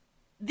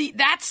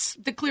 That's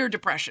the clear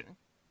depression.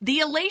 The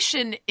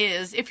elation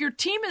is, if your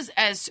team is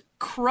as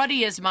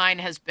cruddy as mine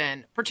has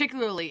been,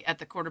 particularly at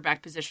the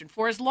quarterback position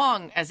for as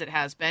long as it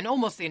has been,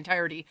 almost the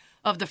entirety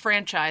of the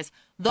franchise,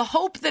 the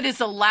hope that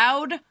is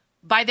allowed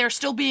by there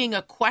still being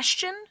a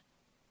question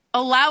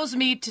allows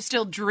me to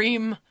still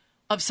dream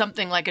of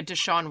something like a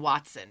Deshaun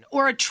Watson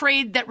or a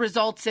trade that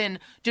results in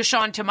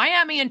Deshaun to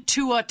Miami and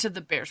Tua to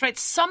the Bears, right?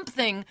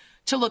 Something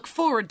to look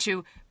forward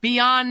to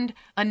beyond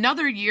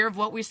another year of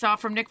what we saw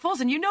from Nick Foles.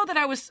 And you know that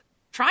I was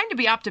trying to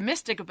be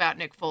optimistic about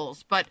Nick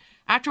Foles, but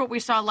after what we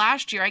saw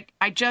last year,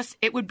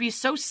 it would be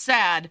so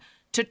sad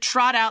to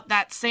trot out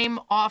that same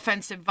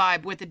offensive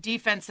vibe with a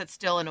defense that's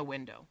still in a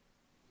window.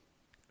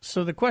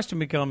 So the question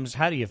becomes,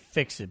 how do you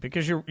fix it?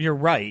 Because you're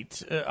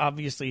right.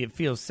 Obviously, it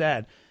feels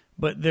sad,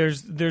 but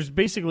there's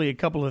basically a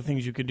couple of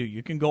things you could do.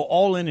 You can go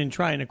all in and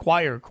try and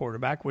acquire a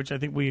quarterback, which I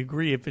think we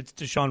agree if it's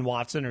Deshaun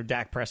Watson or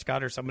Dak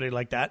Prescott or somebody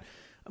like that,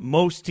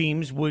 most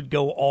teams would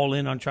go all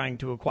in on trying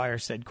to acquire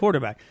said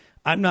quarterback.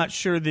 I'm not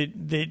sure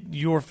that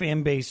your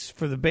fan base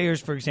for the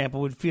Bears, for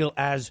example, would feel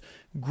as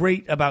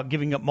great about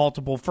giving up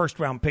multiple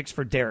first-round picks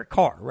for Derek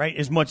Carr, right?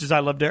 As much as I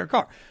love Derek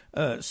Carr.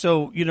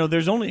 So,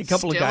 there's only a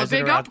couple of guys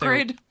that are out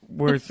there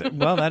worth,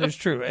 well, that is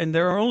true. And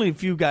there are only a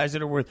few guys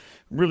that are worth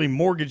really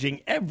mortgaging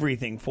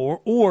everything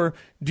for. Or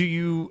do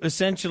you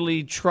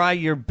essentially try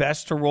your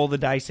best to roll the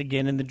dice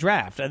again in the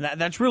draft? And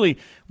that's really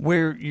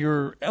where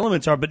your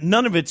elements are. But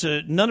none of it's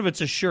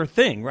a sure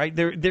thing, right?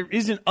 There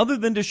isn't, other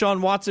than Deshaun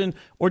Watson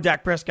or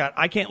Dak Prescott,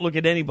 I can't look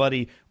at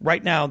anybody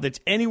right now that's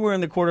anywhere in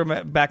the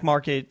quarterback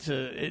market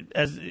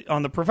as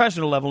on the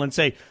professional level and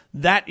say,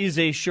 that is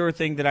a sure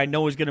thing that I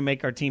know is going to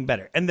make our team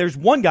better. And there's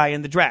one guy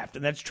in the draft,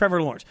 and that's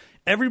Trevor Lawrence.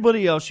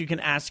 Everybody else you can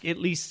ask at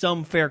least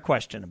some fair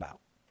question about.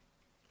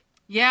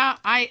 Yeah,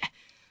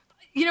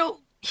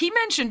 he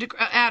mentioned,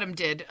 Adam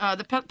did,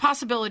 the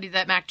possibility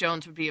that Mac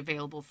Jones would be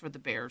available for the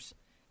Bears,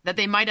 that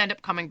they might end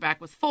up coming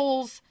back with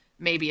Foles,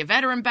 maybe a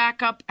veteran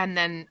backup, and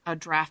then a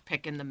draft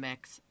pick in the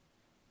mix.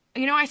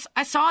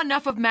 I saw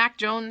enough of Mac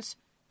Jones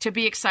to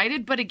be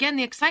excited, but again,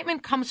 the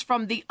excitement comes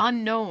from the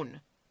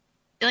unknown.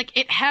 Like,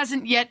 it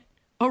hasn't yet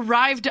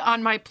arrived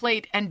on my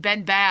plate and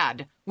been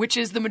bad, which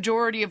is the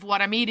majority of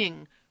what I'm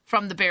eating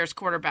from the Bears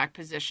quarterback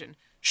position.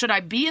 Should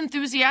I be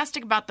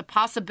enthusiastic about the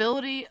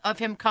possibility of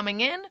him coming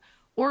in,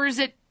 or is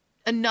it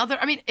another?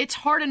 I mean, it's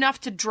hard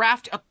enough to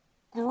draft a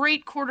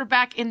great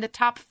quarterback in the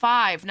top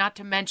 5, not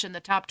to mention the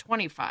top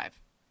 25.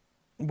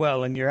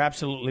 Well, and you're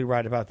absolutely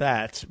right about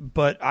that.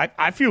 But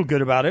I feel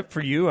good about it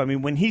for you. I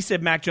mean, when he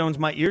said Mac Jones,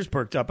 my ears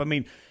perked up. I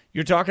mean,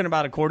 you're talking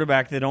about a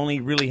quarterback that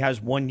only really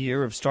has 1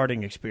 year of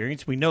starting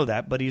experience. We know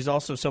that, but he's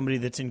also somebody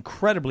that's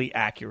incredibly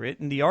accurate.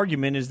 And the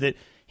argument is that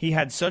he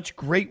had such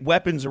great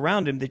weapons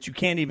around him that you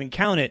can't even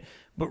count it.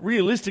 But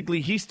realistically,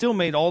 he still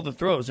made all the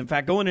throws. In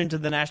fact, going into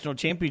the national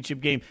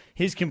championship game,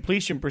 his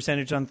completion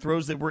percentage on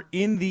throws that were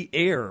in the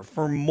air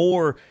for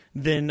more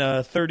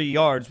than 30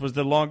 yards was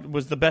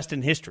the best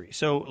in history.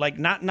 So, like,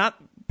 not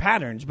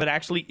patterns, but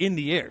actually in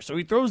the air. So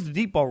he throws the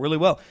deep ball really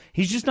well.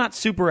 He's just not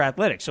super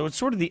athletic. So it's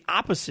sort of the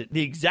opposite,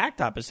 the exact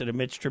opposite of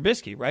Mitch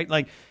Trubisky, right?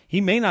 Like, he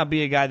may not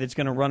be a guy that's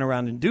going to run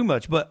around and do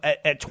much, but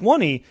at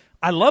 20,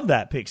 I love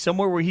that pick.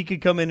 Somewhere where he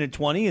could come in at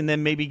 20 and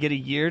then maybe get a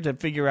year to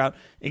figure out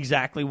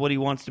exactly what he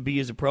wants to be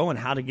as a pro and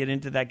how to get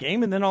into that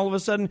game. And then all of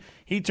a sudden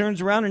he turns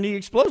around and he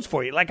explodes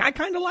for you. Like, I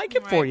kind of like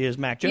it for you as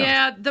Mac Jones.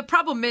 Yeah, the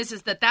problem is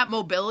that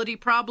mobility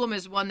problem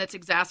is one that's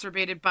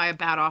exacerbated by a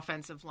bad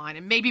offensive line.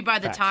 And maybe by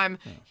the time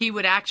he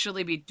would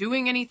actually be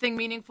doing anything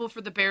meaningful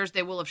for the Bears,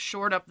 they will have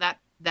shored up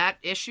that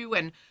issue.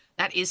 And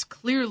that is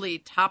clearly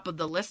top of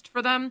the list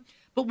for them.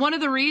 But one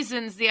of the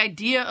reasons the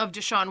idea of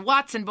Deshaun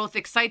Watson both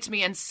excites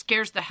me and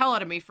scares the hell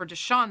out of me for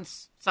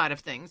Deshaun's side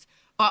of things,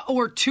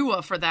 or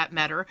Tua for that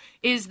matter,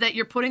 is that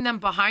you're putting them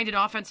behind an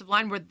offensive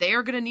line where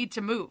they're going to need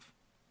to move.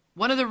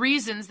 One of the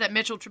reasons that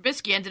Mitchell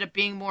Trubisky ended up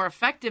being more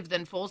effective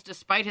than Foles,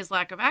 despite his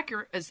lack of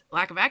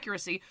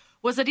accuracy,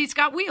 was that he's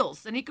got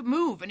wheels and he could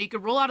move and he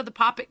could roll out of the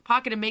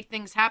pocket and make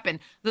things happen.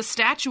 The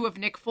statue of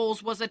Nick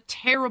Foles was a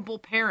terrible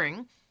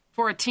pairing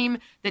for a team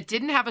that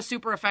didn't have a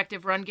super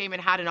effective run game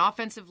and had an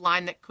offensive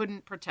line that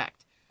couldn't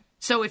protect.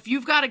 So if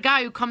you've got a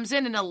guy who comes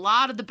in and a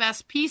lot of the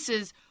best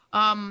pieces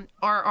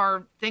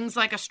are things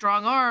like a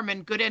strong arm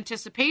and good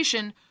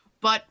anticipation,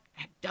 but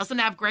doesn't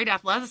have great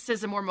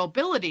athleticism or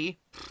mobility,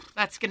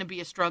 that's going to be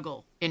a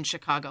struggle in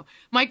Chicago.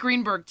 Mike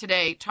Greenberg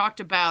today talked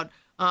about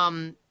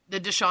the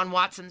Deshaun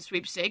Watson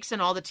sweepstakes and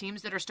all the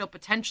teams that are still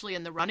potentially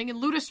in the running. And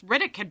Ludus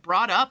Riddick had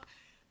brought up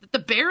that the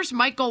Bears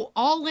might go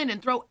all in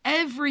and throw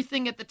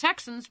everything at the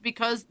Texans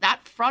because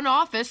that front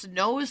office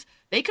knows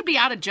they could be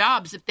out of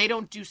jobs if they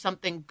don't do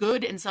something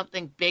good and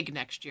something big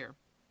next year.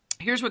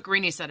 Here's what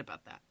Greeny said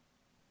about that.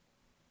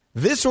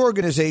 this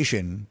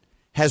organization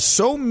has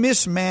so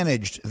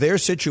mismanaged their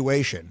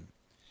situation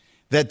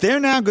that they're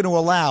now going to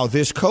allow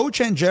this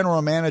coach and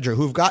general manager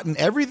who've gotten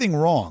everything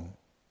wrong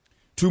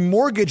to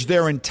mortgage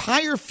their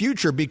entire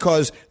future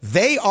because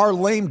they are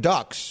lame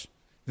ducks.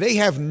 They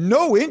have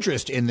no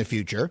interest in the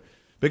future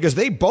because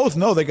they both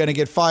know they're going to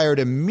get fired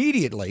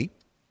immediately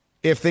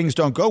if things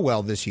don't go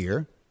well this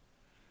year,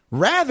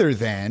 rather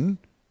than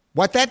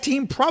what that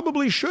team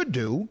probably should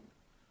do,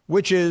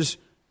 which is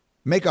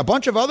make a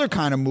bunch of other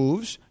kind of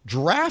moves,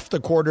 draft a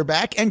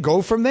quarterback, and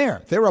go from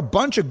there. There are a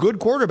bunch of good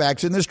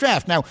quarterbacks in this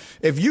draft. Now,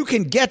 if you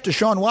can get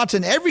Deshaun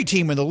Watson, every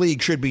team in the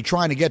league should be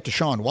trying to get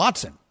Deshaun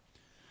Watson.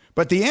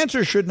 But the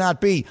answer should not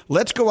be,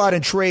 let's go out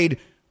and trade,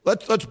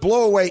 let's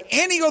blow away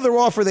any other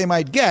offer they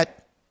might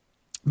get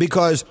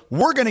because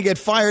we're going to get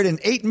fired in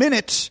 8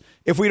 minutes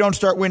if we don't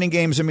start winning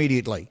games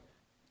immediately.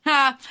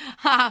 Ha,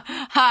 ha,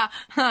 ha,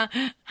 ha,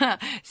 ha.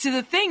 So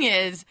the thing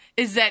is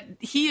that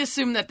he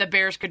assumed that the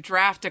Bears could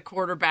draft a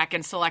quarterback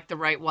and select the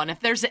right one. If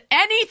there's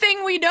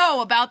anything we know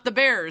about the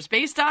Bears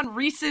based on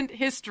recent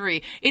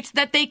history, it's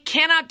that they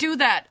cannot do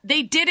that.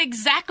 They did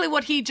exactly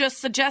what he just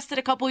suggested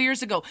a couple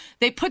years ago.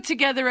 They put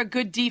together a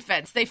good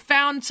defense. They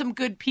found some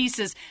good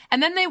pieces.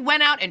 And then they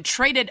went out and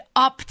traded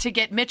up to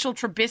get Mitchell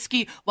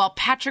Trubisky while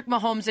Patrick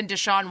Mahomes and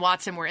Deshaun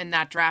Watson were in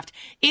that draft.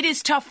 It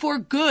is tough for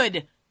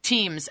good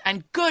teams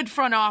and good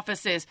front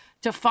offices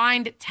to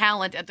find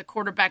talent at the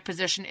quarterback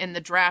position in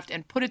the draft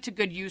and put it to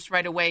good use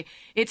right away.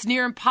 It's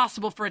near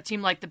impossible for a team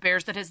like the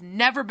Bears that has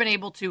never been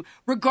able to,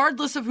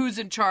 regardless of who's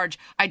in charge,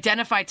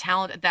 identify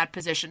talent at that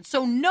position.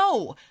 So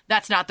no,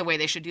 that's not the way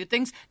they should do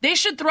things. They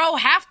should throw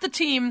half the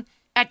team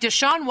at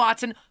Deshaun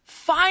Watson,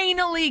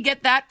 finally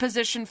get that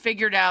position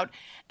figured out,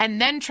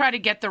 and then try to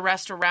get the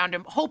rest around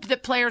him. Hope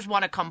that players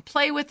want to come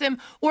play with him,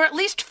 or at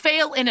least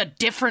fail in a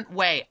different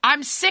way.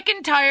 I'm sick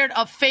and tired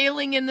of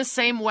failing in the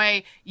same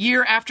way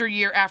year after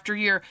year after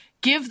year.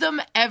 Give them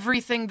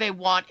everything they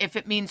want if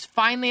it means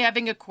finally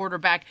having a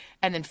quarterback,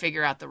 and then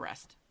figure out the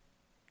rest.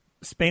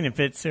 Spain and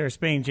Fitz, Sarah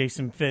Spain,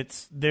 Jason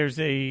Fitz. There's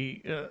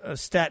a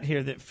stat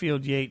here that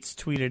Field Yates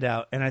tweeted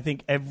out, and I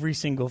think every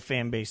single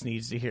fan base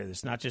needs to hear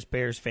this, not just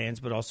Bears fans,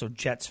 but also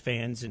Jets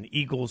fans and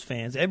Eagles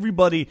fans,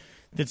 everybody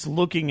that's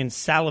looking and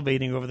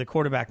salivating over the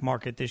quarterback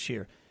market this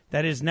year.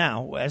 That is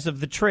now, as of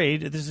the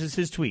trade, this is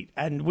his tweet,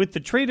 and with the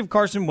trade of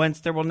Carson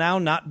Wentz, there will now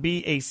not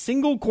be a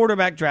single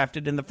quarterback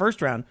drafted in the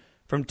first round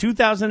from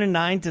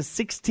 2009 to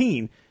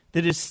 16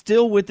 that is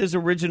still with his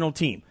original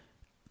team.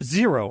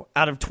 0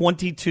 out of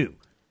 22.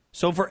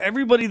 So for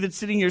everybody that's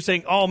sitting here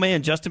saying, oh,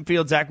 man, Justin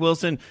Fields, Zach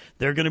Wilson,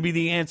 they're going to be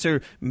the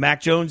answer.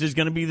 Mac Jones is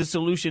going to be the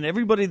solution.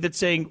 Everybody that's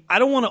saying, I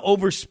don't want to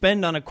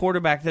overspend on a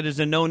quarterback that is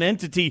a known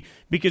entity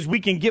because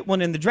we can get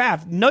one in the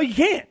draft. No, you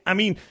can't. I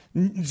mean,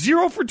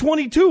 0 for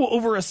 22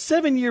 over a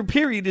 7-year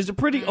period is a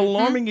pretty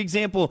alarming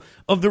example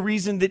of the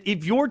reason that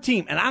if your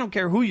team, and I don't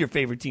care who your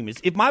favorite team is,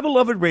 if my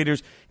beloved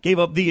Raiders gave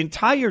up the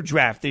entire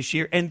draft this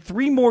year and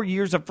 3 more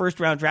years of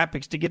first-round draft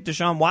picks to get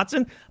Deshaun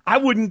Watson, I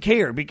wouldn't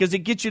care because it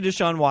gets you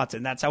Deshaun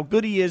Watson. That's how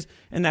good he is,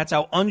 and that's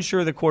how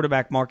unsure the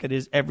quarterback market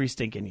is every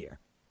stinking year.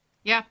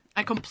 Yeah,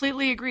 I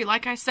completely agree.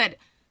 Like I said,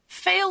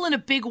 fail in a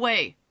big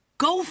way.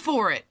 Go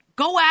for it.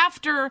 Go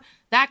after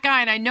that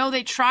guy. And I know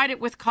they tried it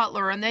with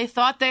Cutler, and they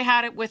thought they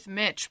had it with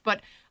Mitch,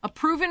 but a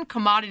proven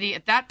commodity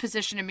at that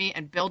position to me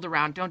and build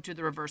around. Don't do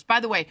the reverse. By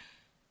the way,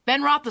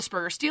 Ben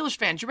Roethlisberger, Steelers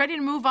fans, you ready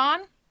to move on?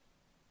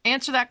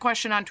 Answer that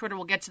question on Twitter.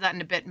 We'll get to that in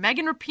a bit.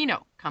 Megan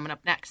Rapinoe coming up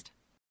next.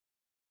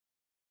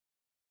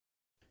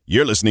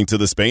 You're listening to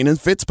the Spain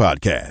and Fitz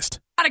podcast.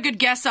 Not a good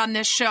guest on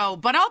this show,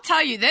 but I'll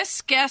tell you,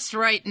 this guest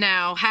right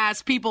now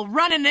has people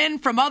running in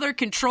from other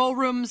control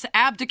rooms,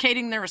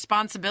 abdicating their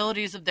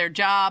responsibilities of their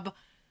job.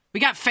 We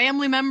got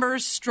family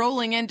members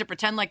strolling in to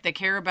pretend like they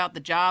care about the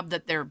job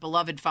that their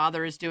beloved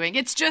father is doing.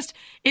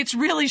 It's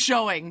really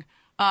showing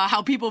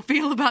how people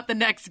feel about the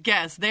next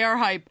guest. They are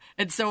hype,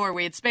 and so are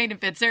we. It's Spain and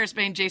Fitz, Sarah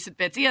Spain, Jason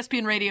Fitz,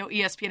 ESPN Radio,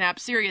 ESPN app,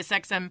 Sirius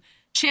XM,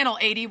 Channel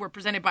 80. We're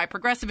presented by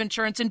Progressive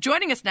Insurance. And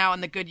joining us now on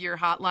the Goodyear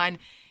Hotline,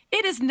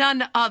 it is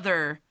none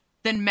other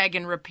than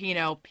Megan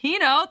Rapinoe.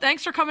 Pino,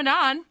 thanks for coming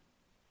on.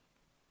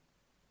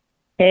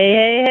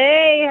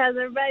 Hey, how's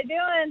everybody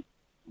doing?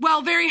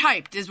 Well, very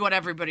hyped is what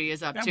everybody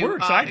is up to. We're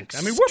excited.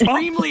 We're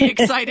extremely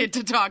excited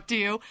to talk to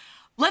you.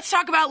 Let's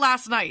talk about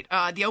last night,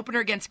 the opener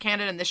against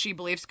Canada in the She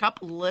Believes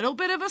Cup. A little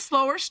bit of a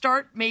slower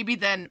start maybe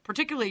than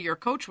particularly your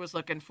coach was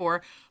looking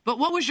for. But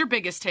what was your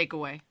biggest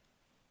takeaway?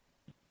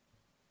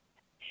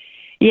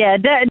 Yeah,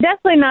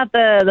 definitely not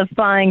the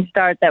flying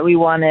start that we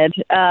wanted.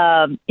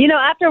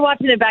 After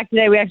watching it back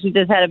today, we actually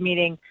just had a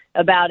meeting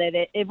about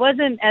it. It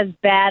wasn't as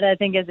bad, I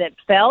think, as it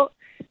felt.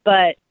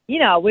 But,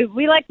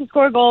 we like to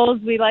score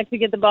goals. We like to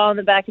get the ball in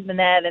the back of the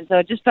net. And so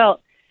it just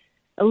felt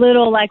a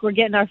little like we're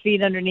getting our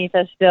feet underneath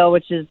us still,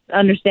 which is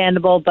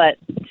understandable, but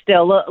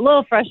still a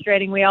little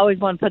frustrating. We always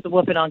want to put the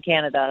whooping on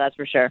Canada, that's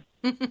for sure.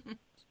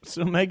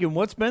 So, Megan,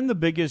 what's been the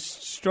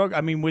biggest struggle?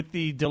 I mean, with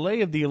the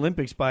delay of the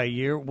Olympics by a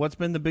year, what's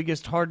been the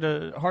biggest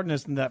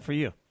hardness in that for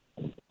you?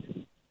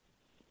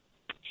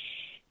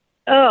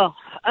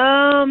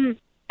 I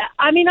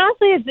I mean,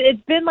 honestly,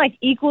 it's been like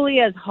equally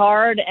as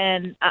hard,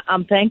 and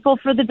I'm thankful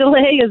for the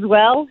delay as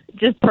well.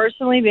 Just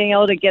personally being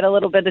able to get a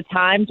little bit of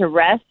time to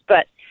rest,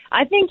 but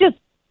I think just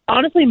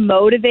honestly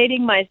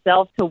motivating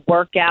myself to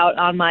work out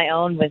on my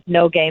own with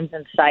no games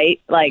in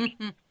sight, like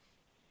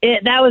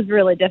that was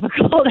really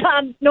difficult.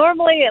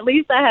 Normally, at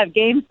least I have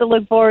games to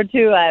look forward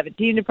to. I have a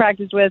team to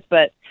practice with,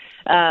 but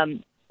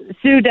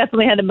Sue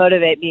definitely had to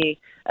motivate me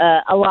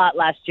a lot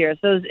last year.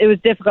 So it was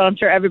difficult. I'm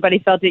sure everybody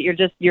felt it.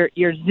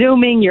 You're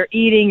Zooming, you're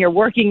eating, you're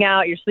working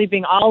out, you're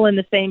sleeping all in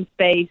the same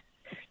space,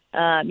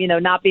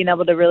 not being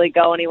able to really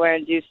go anywhere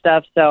and do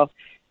stuff. So,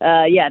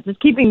 just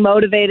keeping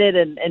motivated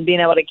and being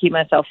able to keep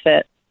myself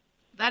fit.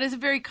 That is a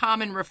very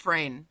common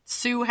refrain.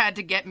 Sue had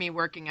to get me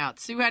working out.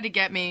 Sue had to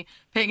get me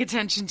paying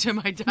attention to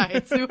my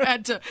diet. Sue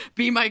had to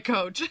be my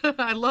coach.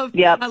 I love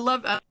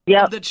that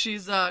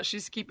she's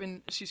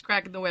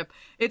cracking the whip.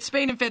 It's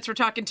Spain and Fitz. We're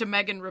talking to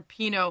Megan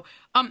Rapinoe.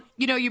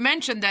 You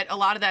mentioned that a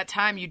lot of that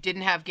time you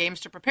didn't have games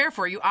to prepare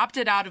for. You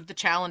opted out of the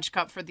Challenge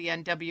Cup for the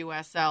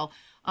NWSL.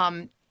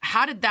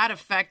 How did that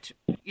affect,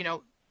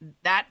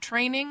 that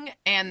training?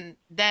 And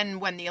then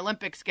when the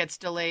Olympics gets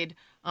delayed,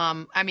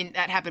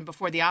 that happened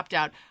before the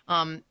opt-out.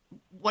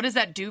 What does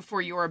that do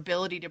for your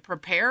ability to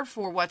prepare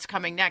for what's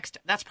coming next?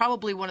 That's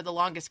probably one of the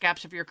longest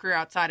gaps of your career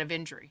outside of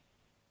injury.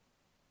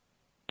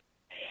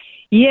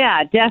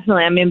 Yeah,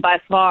 definitely. I mean, by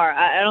far,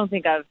 I don't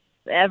think I've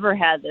ever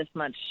had this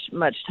much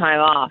time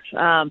off.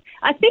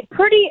 I think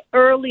pretty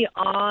early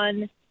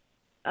on,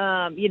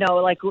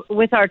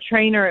 with our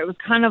trainer, it was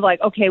kind of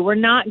like, okay, we're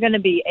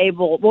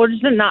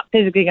just not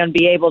physically going to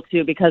be able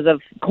to, because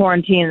of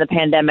quarantine and the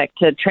pandemic,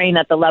 to train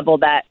at the level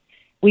that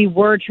we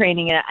were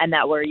training at and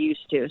that we're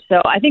used to.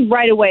 So I think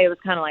right away it was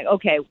kind of like,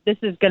 okay, this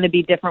is going to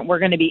be different. We're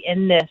going to be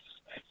in this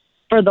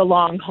for the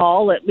long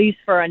haul, at least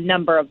for a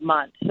number of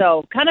months.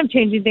 So kind of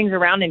changing things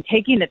around and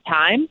taking the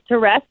time to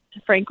rest,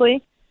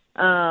 frankly,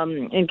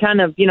 and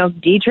kind of,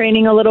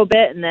 detraining a little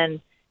bit, and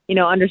then,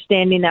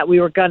 understanding that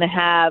we were going to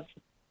have,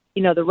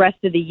 the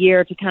rest of the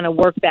year to kind of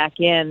work back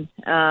in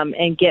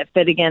and get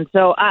fit again.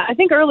 So I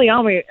think early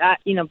on,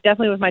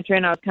 definitely with my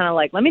trainer, I was kind of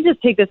like, let me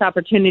just take this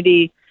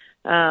opportunity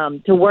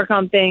to work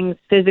on things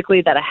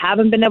physically that I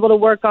haven't been able to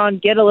work on,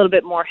 get a little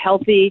bit more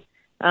healthy,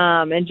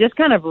 and just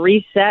kind of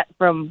reset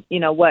from,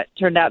 what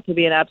turned out to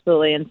be an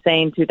absolutely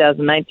insane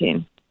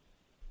 2019.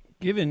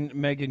 Given,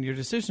 Megan, your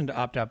decision to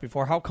opt out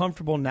before, how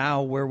comfortable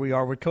now where we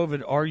are with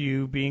COVID are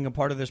you being a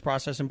part of this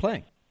process and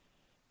playing?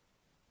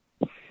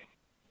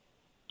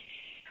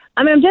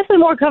 I mean, I'm definitely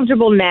more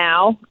comfortable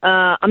now.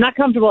 I'm not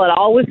comfortable at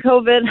all with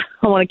COVID.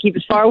 I want to keep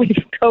as far away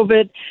from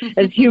COVID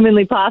as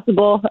humanly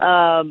possible.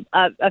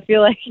 I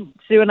feel like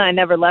Sue and I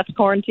never left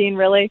quarantine,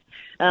 really,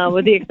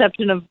 with the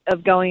exception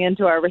of going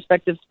into our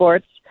respective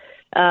sports.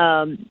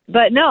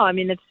 But no, I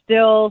mean, it's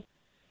still,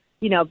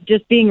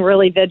 just being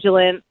really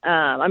vigilant.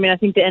 I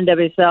think the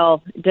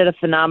NWSL did a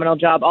phenomenal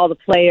job. All the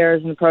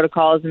players and the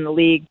protocols in the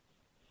league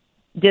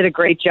did a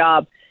great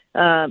job,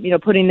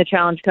 putting the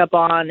Challenge Cup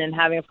on and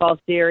having a fall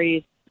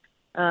series.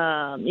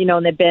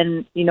 And they've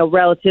been,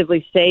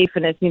 relatively safe,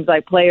 and it seems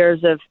like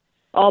players have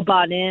all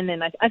bought in.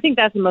 And I think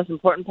that's the most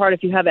important part.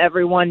 If you have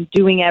everyone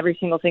doing every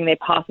single thing they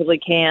possibly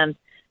can,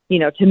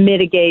 to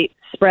mitigate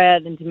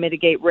spread and to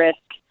mitigate risk,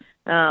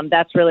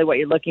 that's really what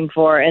you're looking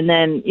for. And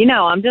then,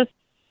 I'm just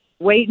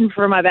waiting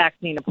for my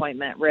vaccine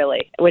appointment,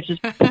 really, which is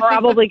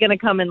probably going to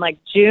come in like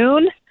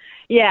June.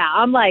 Yeah,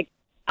 I'm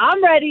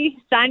ready.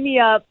 Sign me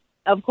up.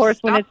 Of course,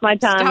 when it's my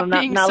time,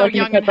 I'm not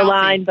looking to cut the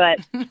line, but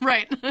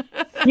right.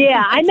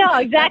 Yeah, I know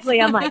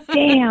exactly. I'm like,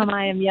 damn,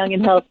 I am young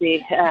and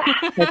healthy.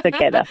 It's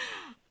okay though.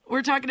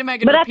 We're talking to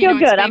Megan, but Rapinoe, I feel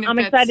good. I'm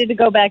Fitz. excited to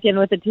go back in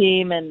with the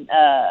team and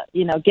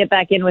get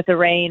back in with the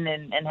rain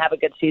and have a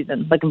good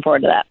season. Looking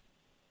forward to that.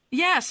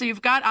 Yeah, so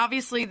you've got,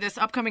 obviously, this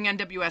upcoming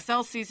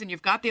NWSL season.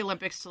 You've got the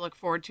Olympics to look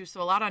forward to, so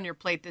a lot on your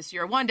plate this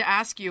year. I wanted to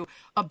ask you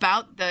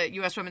about the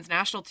U.S. Women's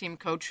National Team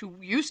coach who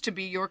used to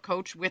be your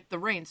coach with the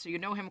Reign, so you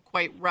know him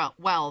quite well,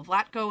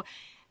 Vlatko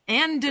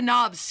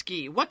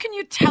Andonovski. What can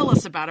you tell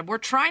us about him? We're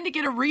trying to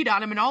get a read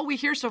on him, and all we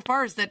hear so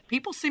far is that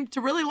people seem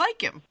to really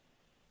like him.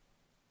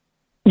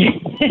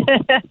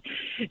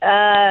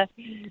 I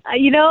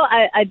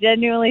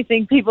genuinely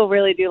think people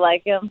really do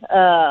like him.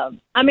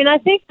 I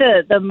think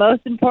the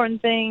most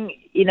important thing,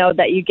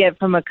 that you get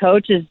from a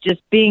coach is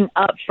just being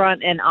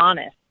upfront and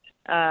honest.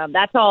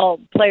 That's all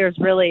players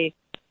really,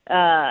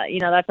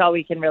 that's all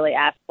we can really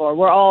ask for.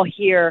 We're all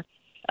here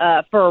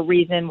for a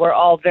reason. We're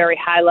all very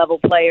high level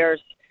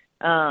players.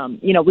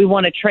 We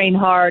want to train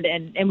hard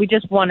and we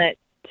just want it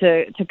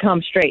to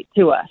come straight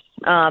to us.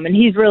 And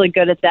he's really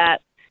good at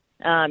that.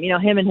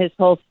 Him and his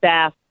whole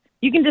staff,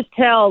 you can just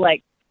tell,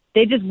 like,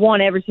 they just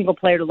want every single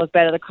player to look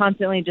better. They're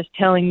constantly just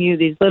telling you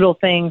these little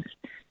things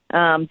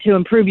to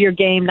improve your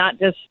game, not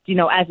just,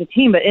 as a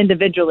team, but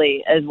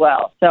individually as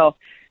well. So,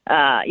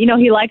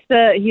 he likes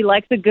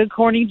a good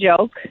corny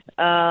joke.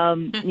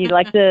 He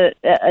likes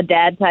a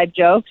dad type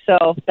joke.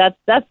 So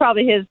that's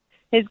probably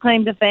his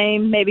claim to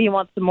fame. Maybe he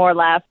wants some more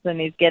laughs than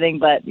he's getting,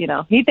 but,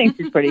 he thinks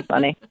he's pretty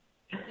funny.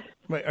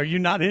 Wait, are you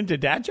not into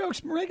dad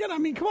jokes, Reagan? I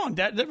mean, come on,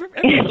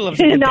 everybody loves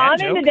a good no, dad I'm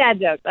joke. into dad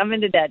jokes. I'm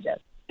into dad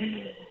jokes.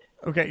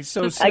 Okay,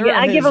 so Sarah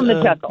I give him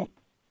the chuckle.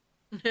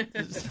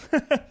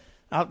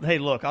 Hey,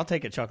 look, I'll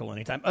take a chuckle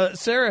anytime.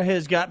 Sarah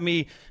has got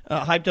me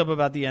hyped up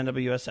about the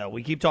NWSL.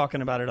 We keep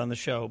talking about it on the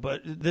show,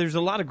 but there's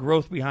a lot of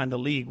growth behind the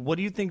league. What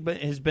do you think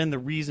has been the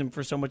reason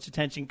for so much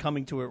attention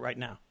coming to it right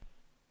now?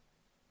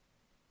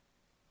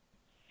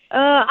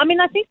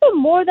 I think the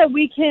more that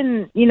we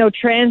can,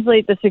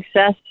 translate the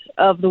success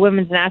of the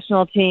women's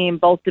national team,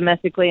 both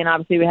domestically and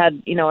obviously we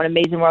had, an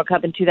amazing World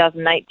Cup in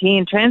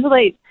 2019,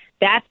 translate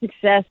that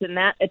success and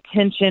that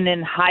attention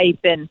and hype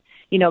and,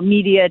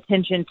 media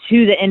attention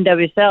to the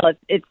NWSL.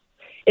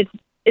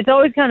 It's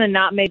always kind of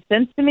not made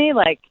sense to me.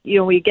 Like,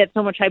 we get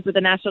so much hype with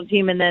the national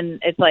team and then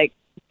it's like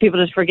people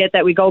just forget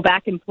that we go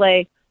back and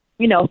play,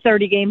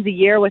 30 games a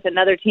year with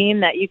another team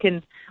that you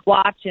can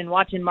watch and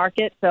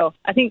market. So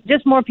I think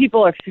just more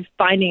people are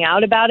finding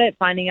out about it,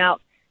 finding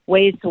out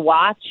ways to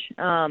watch.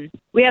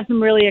 We have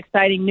some really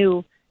exciting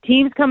new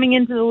teams coming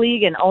into the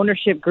league and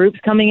ownership groups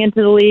coming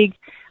into the league.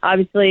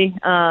 Obviously,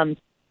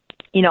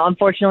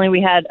 unfortunately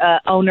we had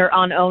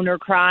owner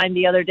crime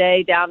the other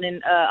day down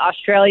in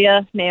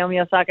Australia. Naomi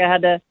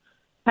Osaka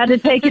had to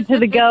take it to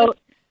the GOAT.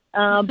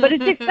 But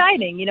it's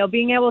exciting,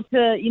 being able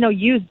to,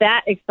 use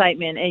that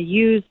excitement and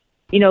use,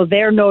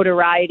 their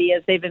notoriety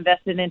as they've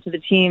invested into the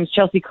teams.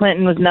 Chelsea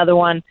Clinton was another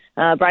one.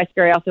 Bryce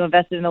Gray also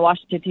invested in the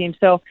Washington team.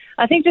 So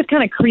I think just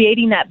kind of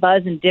creating that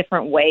buzz in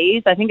different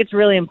ways. I think it's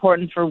really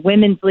important for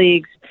women's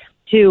leagues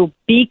to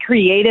be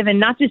creative and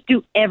not just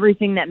do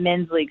everything that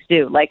men's leagues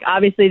do. Like,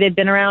 obviously they've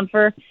been around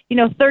for,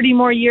 30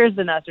 more years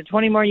than us or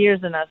 20 more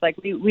years than us. Like,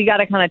 we got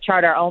to kind of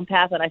chart our own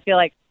path. And I feel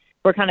like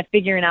we're kind of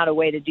figuring out a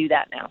way to do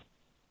that now.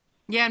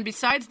 Yeah, and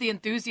besides the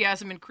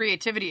enthusiasm and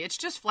creativity, it's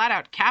just flat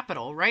out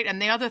capital, right?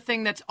 And the other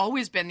thing that's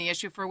always been the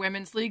issue for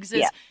women's leagues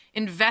is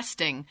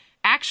investing,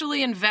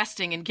 actually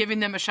investing and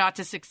giving them a shot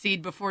to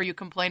succeed before you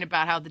complain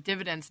about how the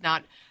dividend's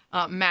not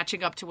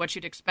matching up to what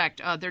you'd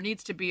expect. There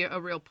needs to be a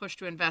real push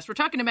to invest. We're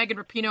talking to Megan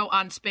Rapinoe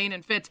on Spain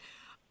and Fitz.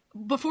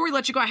 Before we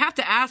let you go, I have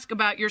to ask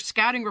about your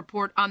scouting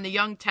report on the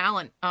young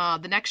talent,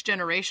 the next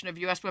generation of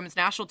U.S. women's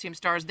national team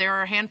stars. There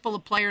are a handful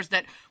of players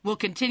that will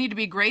continue to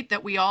be great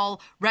that we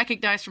all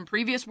recognize from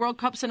previous World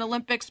Cups and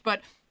Olympics, but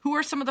who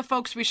are some of the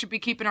folks we should be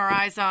keeping our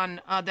eyes on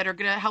that are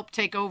going to help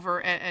take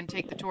over and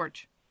take the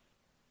torch?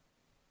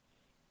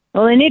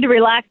 Well, they need to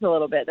relax a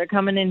little bit. They're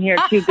coming in here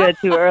too good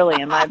too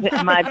early, in my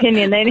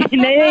opinion. They need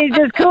to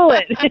just cool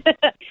it.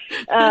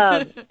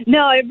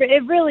 No,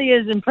 it really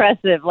is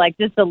impressive, like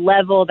just the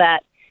level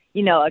that,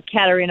 a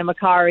Catarina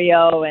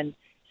Macario and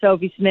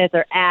Sophie Smith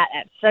are at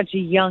such a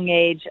young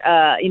age.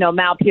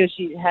 Mal Pugh,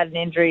 she had an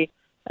injury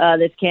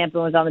this camp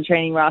and was on the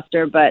training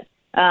roster, but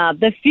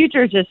the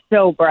future is just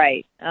so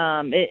bright.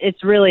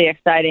 It's really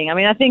exciting. I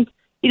mean, I think,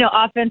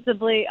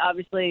 offensively,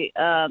 obviously,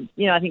 I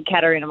think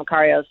Catarina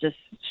Macario is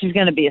she's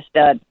going to be a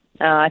stud.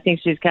 I think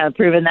she's kind of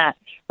proven that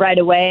right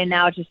away, and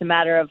now it's just a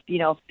matter of,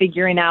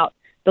 figuring out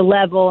the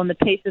level and the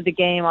pace of the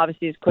game.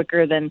 Obviously, is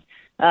quicker than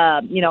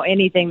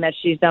anything that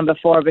she's done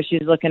before, but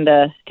she's looking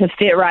to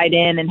fit right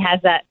in and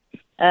has that,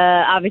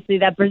 obviously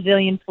that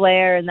Brazilian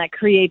flair and that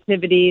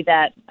creativity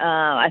that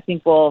I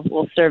think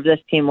will serve this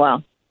team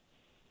well.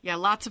 Yeah,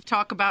 lots of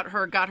talk about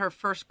her. Got her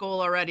first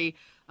goal already.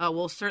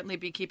 We'll certainly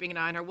be keeping an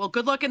eye on her. Well,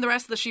 good luck in the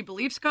rest of the She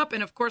Believes Cup,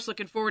 and of course,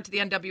 looking forward to the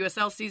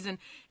NWSL season.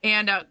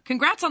 And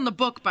congrats on the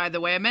book, by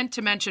the way. I meant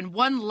to mention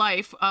One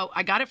Life.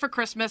 I got it for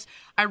Christmas.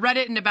 I read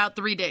it in about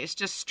 3 days,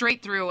 just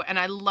straight through, and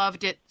I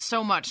loved it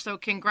so much. So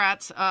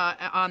congrats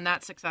on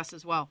that success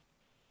as well.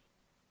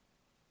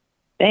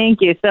 Thank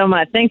you so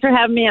much. Thanks for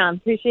having me on.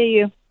 Appreciate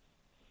you.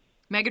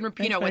 Megan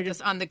Rapinoe with us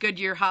on the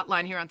Goodyear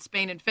Hotline here on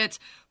Spain and Fitz.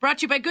 Brought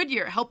to you by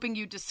Goodyear, helping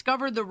you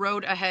discover the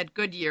road ahead.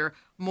 Goodyear,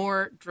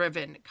 more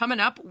driven.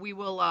 Coming up, we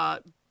will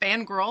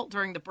fangirl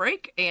during the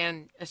break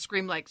and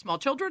scream like small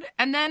children,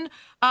 and then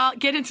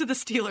get into the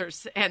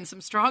Steelers and some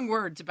strong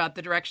words about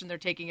the direction they're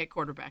taking at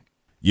quarterback.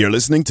 You're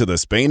listening to the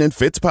Spain and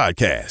Fitz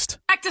podcast.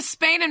 Back to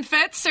Spain and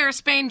Fitz. Sarah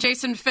Spain,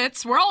 Jason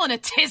Fitz. We're all in a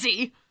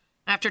tizzy.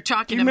 After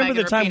talking to Megan Rapinoe. Do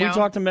you remember the time we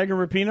talked to Megan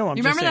Rapinoe?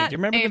 Do you remember that? Do you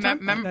remember the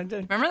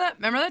time?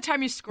 Remember that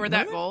time you scored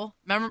that goal?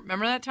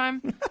 Remember that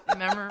time?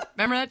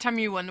 remember that time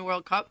you won the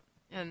World Cup?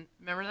 And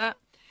remember that?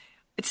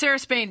 It's Sarah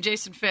Spain,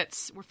 Jason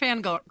Fitz. We're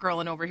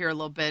fangirling over here a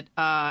little bit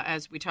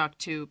as we talk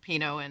to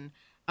Pino, and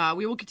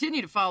we will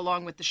continue to follow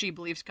along with the She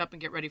Believes Cup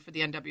and get ready for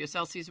the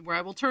NWSL season, where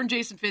I will turn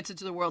Jason Fitz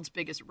into the world's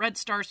biggest Red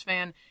Stars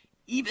fan.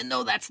 Even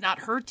though that's not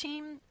her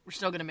team, we're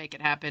still going to make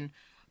it happen.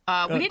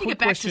 We need to get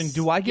back question. to...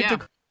 Do I get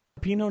to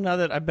Pino now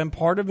that I've been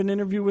part of an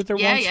interview with her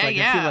once? I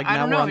feel like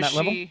now we're on that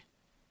level.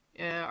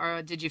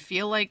 Or did you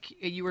feel like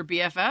you were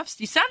BFFs?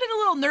 You sounded a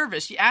little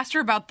nervous. You asked her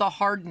about the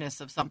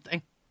hardness of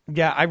something.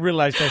 Yeah, I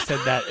realized I said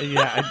that.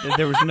 Yeah,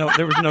 there was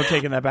no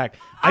taking that back.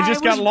 I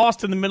just got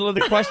lost in the middle of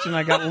the question.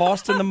 I got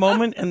lost in the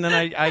moment, and then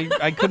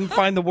I couldn't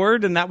find the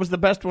word, and that was the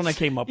best one I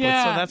came up with. So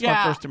that's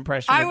my first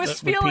impression. I was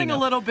feeling a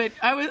little bit.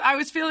 I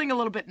was feeling a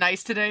little bit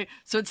nice today.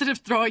 So instead of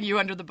throwing you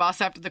under the bus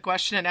after the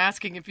question and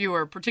asking if you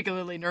were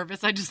particularly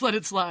nervous, I just let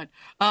it slide.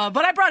 But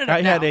I brought it up.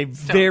 I had a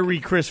very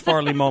Chris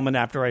Farley moment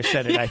after I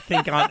said it. I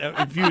think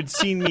if you had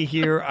seen me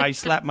here, I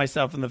slapped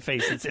myself in the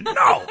face and said,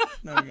 "No."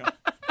 There you go.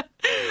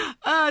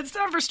 It's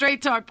time for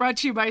Straight Talk, brought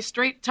to you by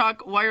Straight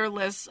Talk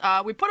Wireless.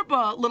 We put up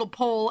a little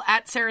poll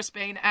at Sarah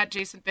Spain, at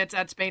Jason Fitz,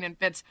 at Spain and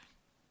Fitz.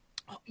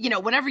 You know,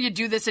 whenever you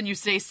do this and you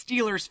say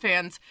Steelers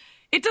fans,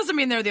 it doesn't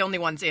mean they're the only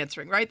ones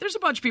answering, right? There's a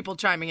bunch of people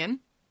chiming in.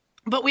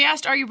 But we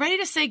asked, are you ready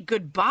to say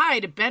goodbye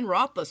to Ben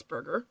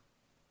Roethlisberger?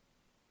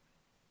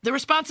 The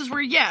responses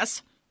were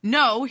yes,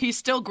 no, he's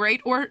still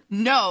great, or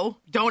no,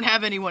 don't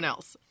have anyone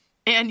else.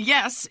 And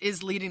yes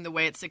is leading the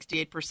way at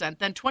 68%.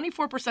 Then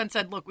 24%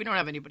 said, look, we don't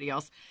have anybody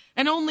else.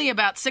 And only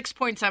about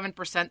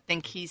 6.7%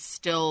 think he's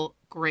still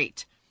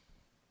great.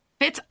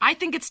 Fitz, I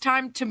think it's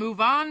time to move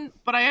on,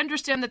 but I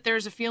understand that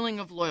there's a feeling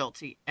of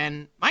loyalty.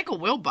 And Michael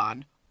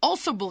Wilbon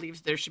also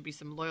believes there should be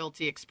some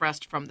loyalty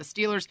expressed from the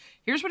Steelers.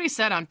 Here's what he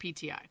said on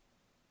PTI.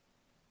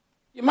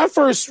 My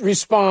first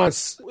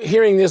response,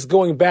 hearing this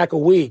going back a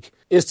week,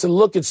 is to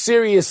look at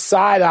serious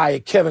side-eye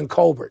at Kevin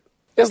Colbert.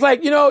 It's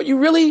like,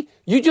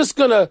 you just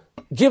going to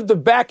give the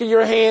back of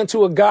your hand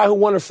to a guy who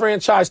won a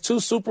franchise 2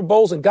 Super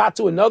Bowls and got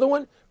to another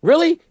one?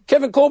 Really?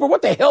 Kevin Colbert,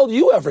 what the hell do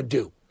you ever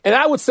do? And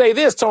I would say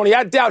this, Tony,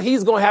 I doubt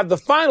he's going to have the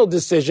final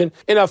decision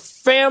in a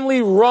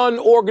family-run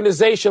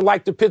organization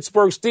like the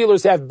Pittsburgh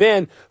Steelers have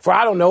been for,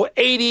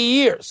 80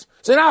 years.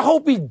 So I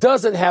hope he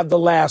doesn't have the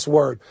last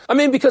word.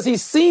 Because he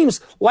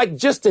seems like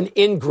just an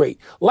ingrate,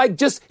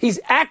 he's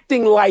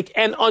acting like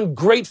an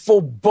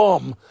ungrateful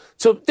bum.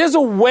 So there's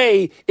a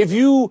way, if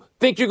you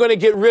think you're going to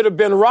get rid of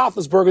Ben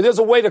Roethlisberger, there's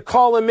a way to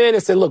call him in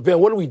and say, look, Ben,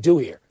 what do we do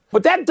here?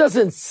 But that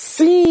doesn't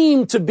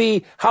seem to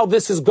be how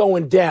this is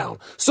going down.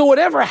 So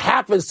whatever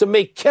happens to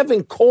make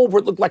Kevin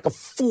Colbert look like a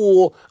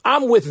fool,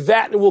 I'm with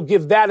that, and we'll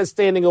give that a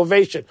standing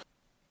ovation.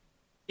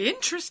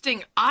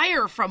 Interesting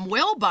ire from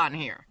Wilbon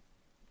here.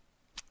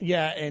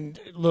 Yeah, and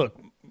look,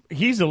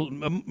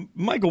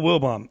 Michael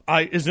Wilbon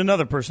is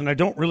another person I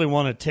don't really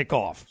want to tick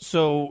off.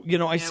 So,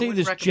 I say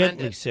this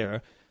gently,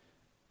 Sarah.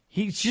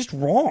 He's just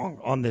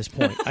wrong on this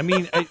point.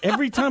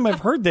 Every time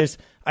I've heard this,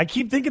 I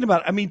keep thinking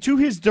about it. To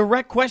his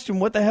direct question,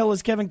 what the hell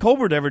has Kevin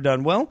Colbert ever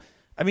done? Well,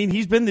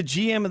 he's been the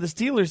GM of the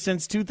Steelers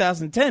since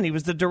 2010. He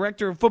was the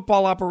director of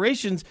football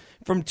operations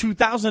from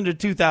 2000 to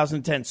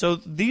 2010. So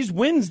these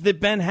wins that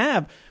Ben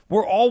have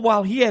were all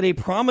while he had a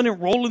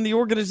prominent role in the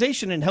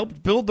organization and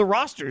helped build the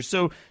roster.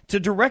 So to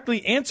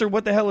directly answer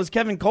what the hell has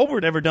Kevin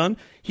Colbert ever done,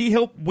 he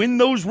helped win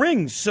those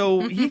rings.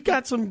 So he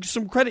got some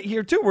credit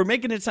here, too. We're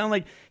making it sound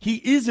like he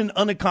is an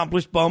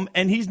unaccomplished bum,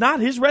 and he's not.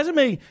 His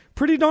resume,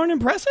 pretty darn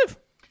impressive.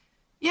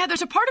 Yeah,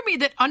 there's a part of me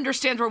that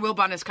understands where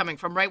Wilbon is coming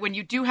from, right? When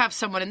you do have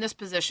someone in this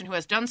position who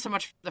has done so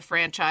much for the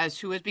franchise,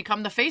 who has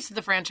become the face of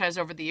the franchise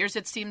over the years,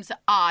 it seems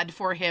odd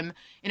for him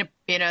in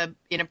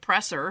a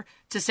presser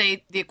to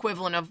say the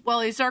equivalent of,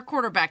 well, he's our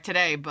quarterback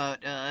today,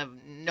 but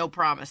no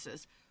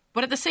promises.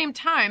 But at the same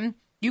time,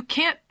 you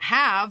can't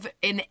have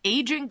an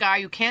aging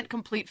guy who can't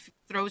complete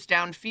throws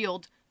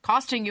downfield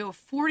costing you a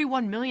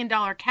 $41 million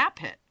cap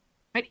hit.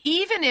 Right?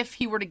 Even if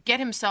he were to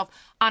get himself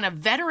on a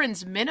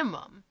veteran's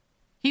minimum,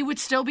 he would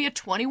still be a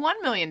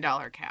 $21 million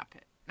cap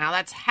hit. Now,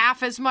 that's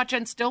half as much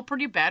and still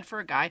pretty bad for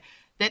a guy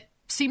that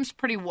seems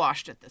pretty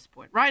washed at this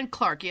point. Ryan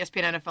Clark,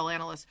 ESPN NFL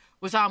analyst,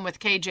 was on with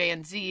KJ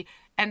and Z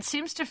and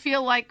seems to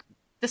feel like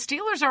the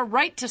Steelers are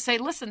right to say,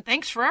 listen,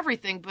 thanks for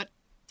everything, but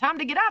time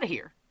to get out of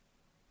here.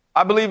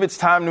 I believe it's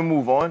time to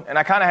move on, and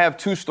I kind of have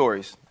 2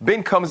 stories.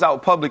 Ben comes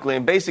out publicly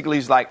and basically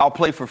is like, I'll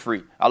play for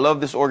free. I love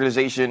this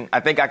organization.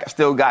 I think I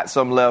still got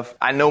some left.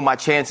 I know my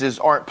chances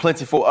aren't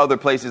plentiful other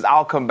places.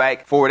 I'll come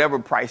back for whatever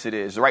price it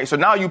is, right? So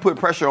now you put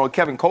pressure on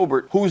Kevin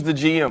Colbert, who's the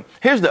GM.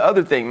 Here's the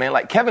other thing, man.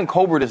 Kevin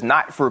Colbert is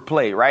not for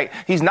play, right?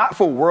 He's not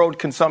for world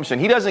consumption.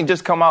 He doesn't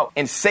just come out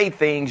and say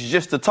things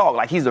just to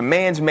talk. He's a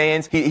man's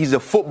man. He's a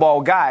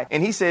football guy.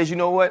 And he says, you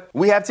know what?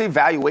 We have to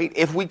evaluate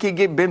if we can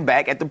get Ben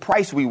back at the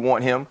price we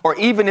want him, or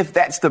even if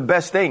that's the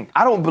best thing.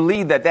 I don't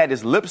believe that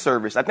is lip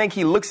service. I think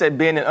he looks at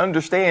Ben and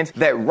understands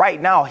that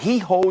right now he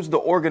holds the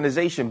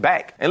organization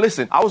back. And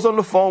listen, I was on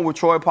the phone with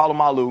Troy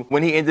Polamalu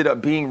when he ended up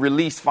being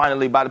released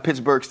finally by the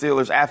Pittsburgh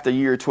Steelers after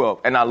year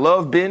 12. And I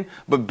love Ben,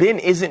 but Ben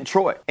isn't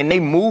Troy. And they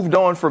moved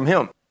on from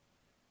him.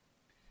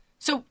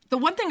 So the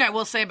one thing I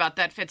will say about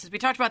that, Fitz, is we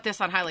talked about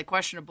this on Highly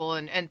Questionable,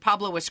 and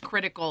Pablo was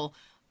critical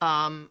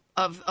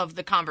of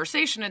the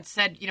conversation and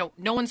said,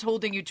 no one's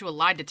holding you to a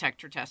lie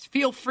detector test.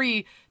 Feel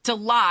free to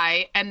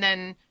lie and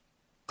then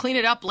clean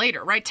it up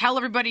later, right? Tell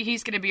everybody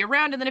he's going to be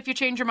around, and then if you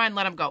change your mind,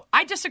 let him go.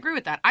 I disagree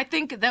with that. I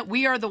think that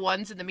we are the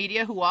ones in the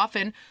media who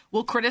often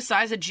will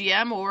criticize a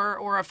GM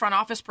or a front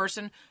office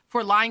person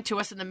for lying to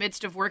us in the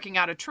midst of working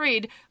out a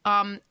trade,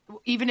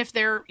 even if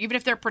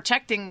they're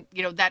protecting,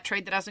 that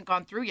trade that hasn't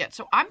gone through yet.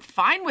 So I'm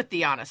fine with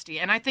the honesty,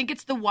 and I think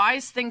it's the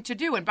wise thing to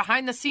do. And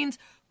behind the scenes,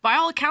 by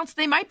all accounts,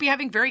 they might be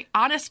having very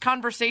honest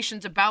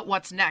conversations about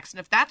what's next. And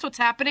if that's what's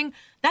happening,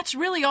 that's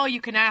really all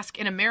you can ask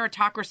in a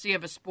meritocracy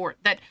of a sport,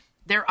 that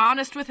they're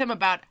honest with him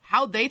about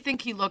how they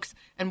think he looks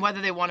and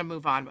whether they want to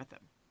move on with him.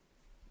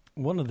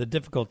 One of the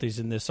difficulties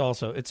in this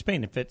also, it's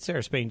Spain and Fitz,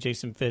 Sarah Spain,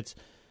 Jason Fitz,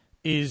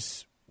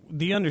 is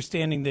the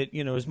understanding that,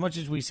 as much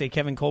as we say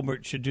Kevin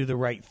Colbert should do the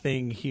right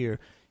thing here,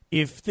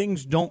 if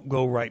things don't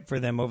go right for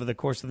them over the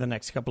course of the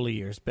next couple of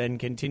years, Ben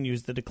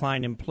continues the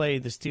decline in play,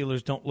 the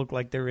Steelers don't look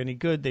like they're any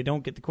good, they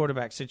don't get the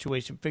quarterback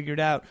situation figured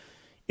out.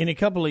 In a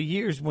couple of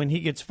years, when he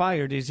gets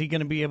fired, is he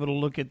going to be able to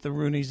look at the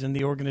Rooneys and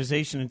the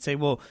organization and say,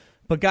 well,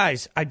 but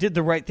guys, I did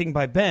the right thing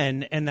by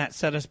Ben, and that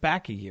set us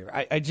back a year.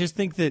 I just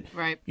think that,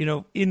 right.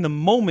 In the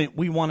moment,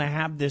 we want to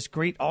have this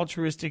great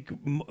altruistic,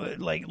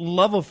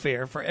 love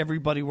affair for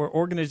everybody where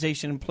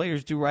organization and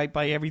players do right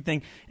by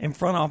everything, and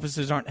front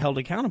offices aren't held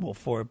accountable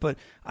for it. But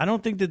I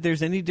don't think that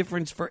there's any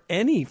difference for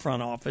any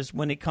front office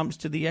when it comes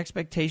to the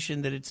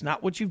expectation that it's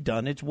not what you've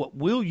done, it's what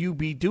will you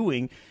be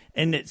doing.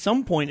 And at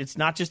some point, it's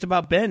not just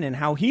about Ben and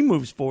how he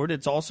moves forward.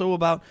 It's also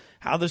about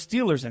how the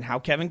Steelers and how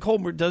Kevin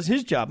Colbert does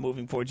his job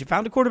moving forward. You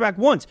found a quarterback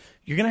once.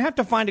 You're going to have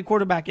to find a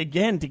quarterback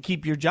again to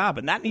keep your job.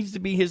 And that needs to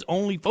be his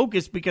only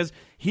focus, because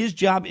his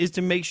job is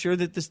to make sure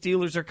that the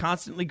Steelers are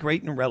constantly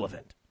great and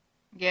relevant.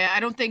 Yeah,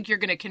 I don't think you're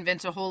going to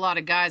convince a whole lot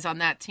of guys on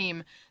that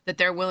team that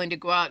they're willing to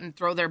go out and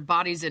throw their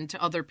bodies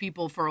into other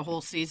people for a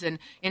whole season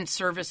in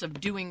service of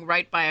doing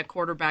right by a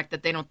quarterback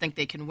that they don't think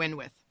they can win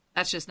with.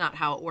 That's just not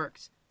how it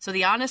works. So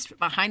the honest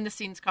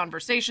behind-the-scenes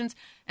conversations,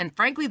 and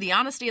frankly, the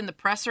honesty in the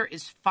presser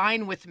is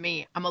fine with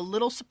me. I'm a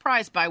little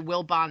surprised by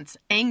Wilbon's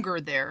anger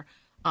there,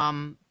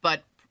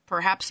 but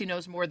perhaps he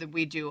knows more than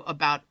we do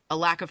about a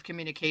lack of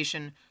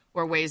communication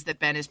or ways that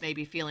Ben is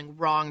maybe feeling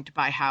wronged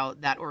by how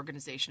that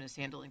organization is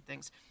handling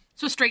things.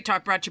 So Straight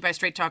Talk brought to you by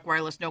Straight Talk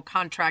Wireless. No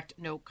contract,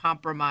 no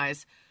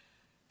compromise.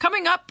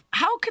 Coming up,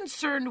 how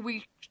concerned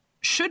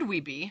should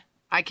we be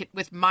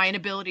with my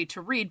inability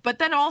to read, but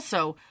then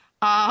also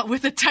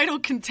with a title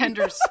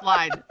contenders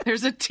slide.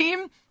 There's a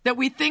team that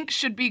we think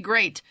should be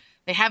great.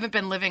 They haven't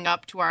been living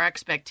up to our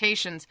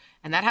expectations,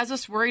 and that has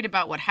us worried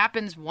about what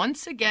happens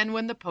once again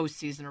when the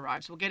postseason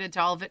arrives. We'll get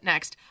into all of it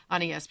next on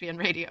ESPN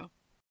Radio.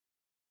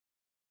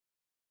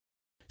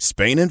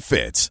 Spain and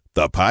Fitz,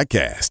 the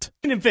podcast.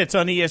 Spain and Fitz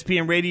on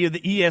ESPN Radio,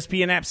 the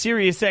ESPN app,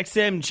 Sirius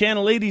XM,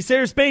 Channel 80.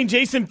 Sarah Spain,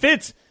 Jason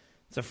Fitz.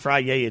 It's a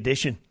Friday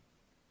edition.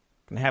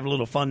 Going to have a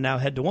little fun now.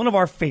 Head to one of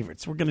our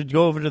favorites. We're going to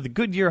go over to the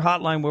Goodyear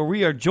Hotline, where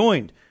we are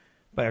joined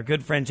by our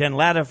good friend Jen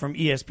Latta from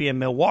ESPN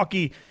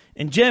Milwaukee.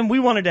 And Jen, we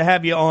wanted to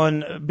have you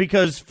on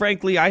because,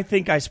 frankly, I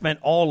think I spent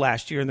all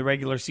last year in the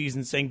regular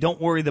season saying,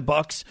 don't worry, the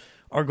Bucks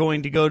are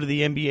going to go to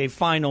the NBA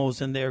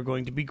Finals, and they're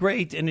going to be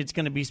great, and it's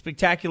going to be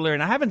spectacular.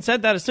 And I haven't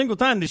said that a single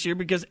time this year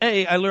because,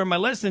 A, I learned my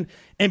lesson,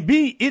 and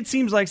B, it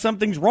seems like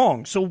something's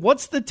wrong. So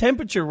what's the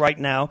temperature right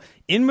now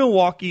in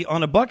Milwaukee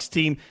on a Bucks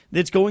team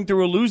that's going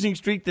through a losing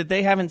streak that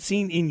they haven't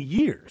seen in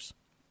years?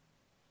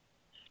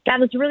 Yeah,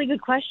 that's a really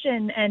good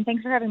question, and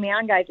thanks for having me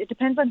on, guys. It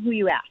depends on who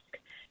you ask.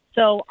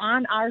 So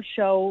on our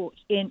show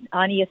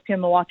on ESPN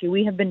Milwaukee,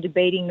 we have been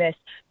debating this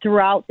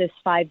throughout this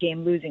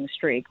 5-game losing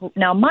streak.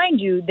 Now,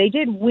 mind you, they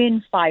did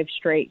win 5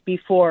 straight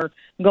before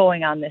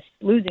going on this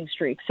losing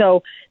streak.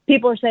 So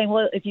people are saying,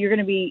 well, if you're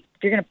going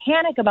to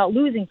panic about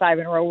losing 5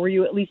 in a row, were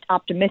you at least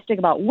optimistic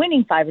about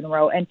winning 5 in a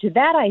row? And to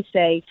that I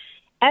say,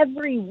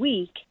 every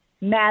week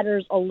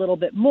matters a little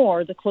bit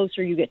more the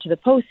closer you get to the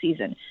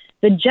postseason.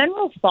 The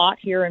general thought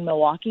here in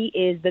Milwaukee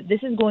is that this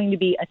is going to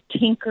be a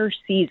tinker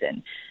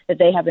season, that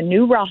they have a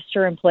new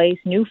roster in place,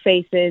 new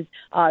faces.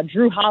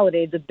 Drew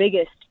Holiday, the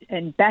biggest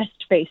and best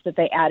face that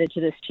they added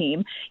to this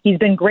team. He's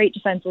been great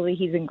defensively.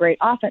 He's been great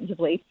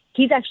offensively.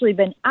 He's actually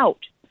been out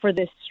for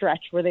this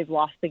stretch where they've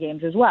lost the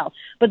games as well.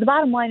 But the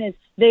bottom line is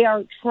they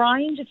are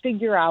trying to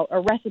figure out a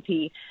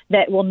recipe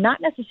that will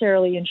not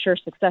necessarily ensure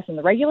success in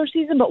the regular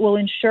season, but will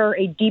ensure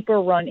a deeper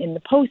run in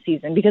the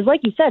postseason. Because like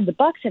you said, the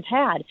Bucks have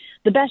had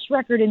the best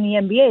record in the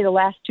NBA the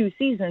last 2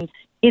 seasons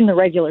in the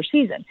regular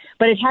season,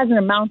 but it hasn't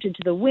amounted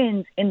to the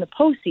wins in the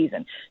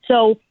postseason.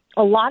 So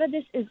a lot of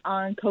this is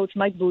on Coach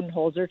Mike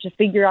Budenholzer to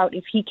figure out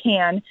if he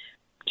can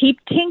keep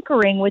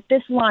tinkering with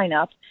this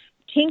lineup,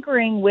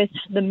 tinkering with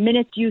the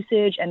minutes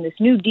usage and this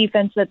new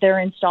defense that they're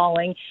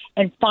installing,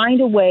 and find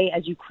a way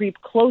as you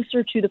creep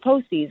closer to the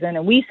postseason.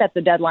 And we set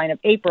the deadline of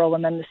April,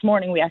 and then this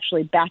morning we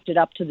actually backed it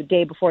up to the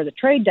day before the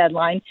trade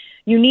deadline.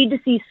 You need to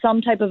see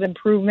some type of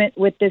improvement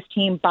with this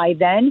team by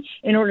then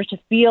in order to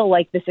feel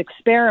like this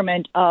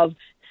experiment of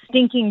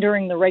stinking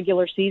during the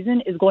regular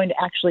season is going to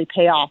actually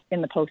pay off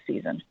in the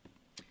postseason.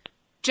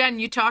 Jen,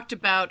 you talked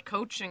about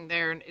coaching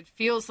there, and it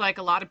feels like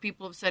a lot of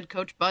people have said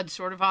Coach Bud's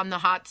sort of on the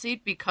hot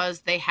seat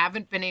because they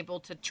haven't been able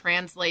to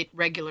translate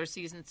regular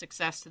season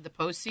success to the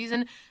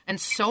postseason,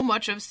 and so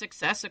much of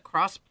success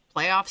across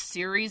playoff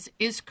series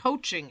is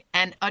coaching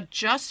and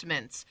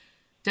adjustments.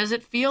 Does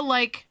it feel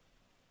like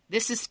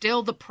this is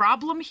still the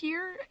problem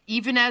here,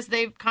 even as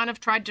they've kind of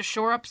tried to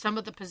shore up some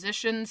of the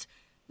positions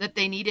that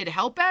they needed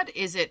help at?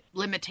 Is it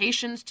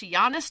limitations to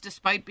Giannis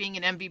despite being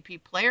an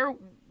MVP player?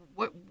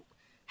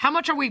 How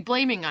much are we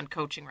blaming on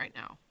coaching right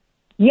now?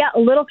 Yeah, a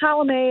little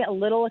column A, a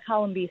little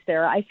column B,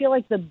 Sarah. I feel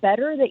like the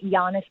better that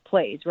Giannis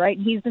plays, right?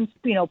 He's been,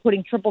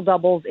 putting triple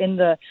doubles in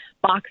the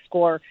box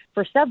score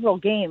for several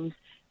games.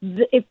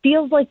 It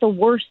feels like the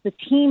worse the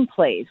team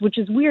plays, which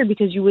is weird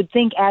because you would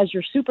think as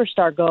your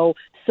superstar go,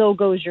 so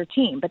goes your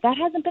team. But that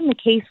hasn't been the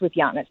case with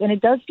Giannis. And it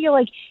does feel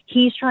like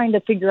he's trying to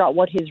figure out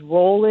what his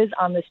role is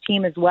on this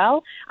team as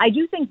well. I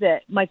do think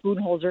that Mike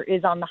Budenholzer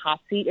is on the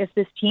hot seat if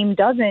this team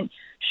doesn't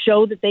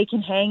show that they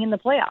can hang in the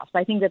playoffs.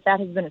 I think that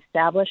has been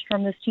established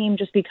from this team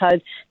just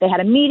because they had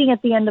a meeting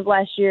at the end of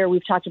last year.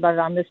 We've talked about it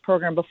on this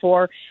program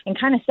before and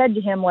kind of said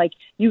to him, like,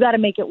 you got to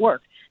make it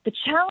work. The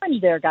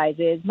challenge there, guys,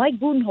 is Mike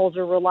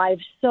Budenholzer relied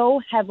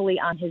so heavily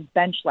on his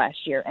bench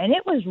last year, and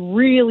it was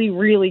really,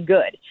 really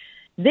good.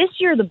 This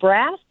year, the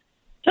brass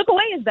took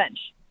away his bench.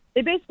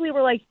 They basically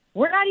were like,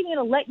 we're not even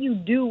going to let you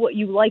do what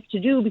you like to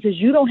do because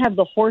you don't have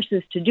the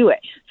horses to do it.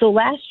 So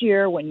last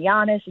year, when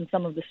Giannis and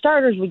some of the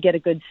starters would get a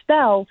good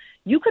spell,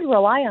 you could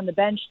rely on the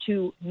bench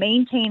to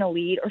maintain a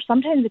lead or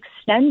sometimes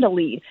extend a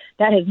lead.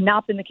 That has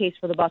not been the case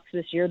for the Bucks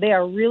this year. They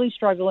are really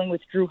struggling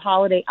with Drew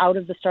Holiday out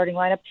of the starting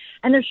lineup,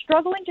 and they're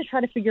struggling to try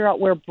to figure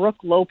out where Brook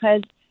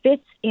Lopez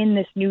fits in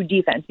this new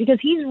defense because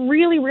he's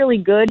really, really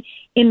good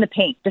in the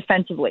paint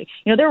defensively.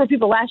 There were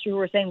people last year who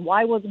were saying,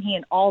 why wasn't he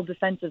an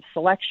all-defensive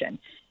selection?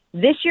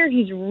 This year,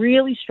 he's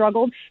really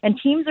struggled, and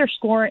teams are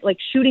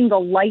shooting the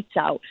lights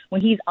out when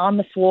he's on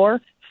the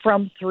floor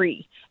from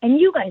three. And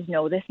you guys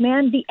know this,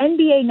 man. The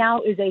NBA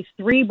now is a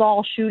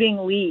three-ball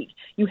shooting league.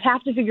 You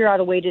have to figure out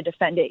a way to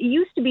defend it. It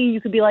used to be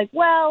you could be like,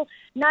 well,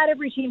 not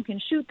every team can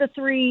shoot the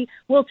three.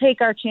 We'll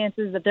take our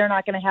chances that they're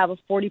not going to have a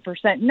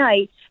 40%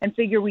 night and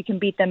figure we can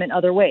beat them in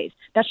other ways.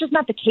 That's just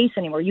not the case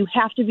anymore. You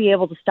have to be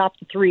able to stop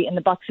the three, and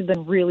the Bucks have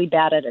been really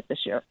bad at it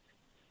this year.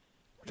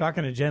 We're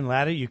talking to Jen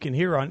Lada. You can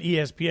hear on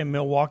ESPN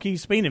Milwaukee.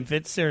 Spain and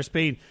Fitz, Sarah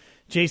Spain,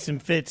 Jason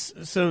Fitz.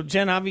 So,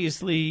 Jen,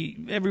 obviously,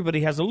 everybody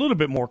has a little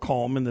bit more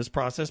calm in this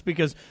process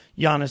because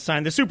Giannis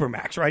signed the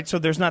Supermax, right? So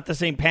there's not the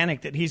same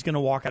panic that he's going to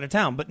walk out of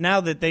town. But now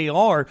that they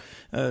are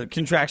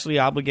contractually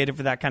obligated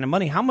for that kind of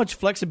money, how much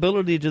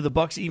flexibility do the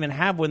Bucks even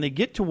have when they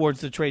get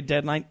towards the trade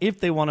deadline if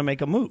they want to make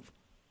a move?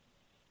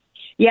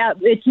 Yeah,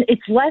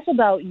 it's less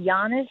about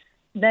Giannis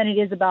than it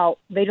is about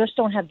they just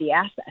don't have the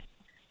assets.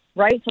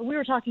 Right. So we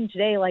were talking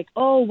today, like,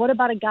 oh, what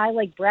about a guy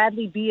like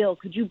Bradley Beal?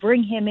 Could you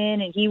bring him in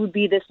and he would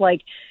be this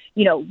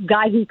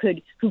guy who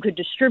could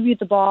distribute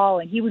the ball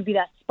and he would be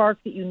that spark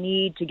that you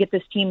need to get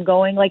this team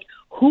going? Like,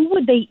 who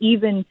would they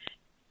even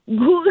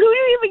who do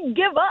you even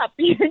give up?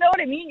 You know what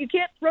I mean? You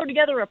can't throw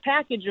together a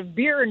package of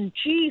beer and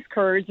cheese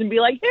curds and be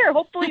like, here,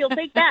 hopefully you'll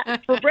take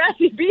that for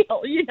Bradley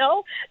Beal,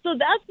 So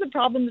that's the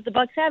problem that the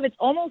Bucks have. It's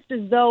almost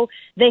as though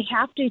they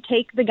have to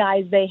take the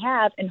guys they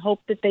have and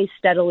hope that they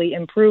steadily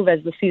improve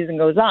as the season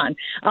goes on.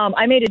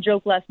 I made a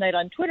joke last night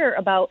on Twitter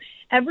about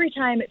every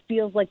time it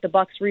feels like the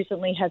Bucks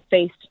recently have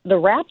faced the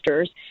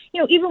Raptors,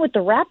 even with the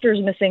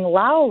Raptors missing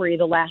Lowry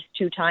the last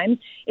two times,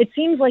 it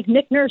seems like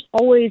Nick Nurse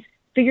always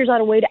figures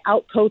out a way to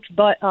out-coach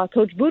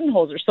Coach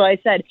Budenholzer. So I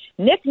said,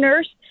 Nick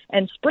Nurse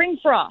and Spring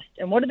Frost.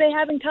 And what do they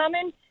have in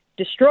common?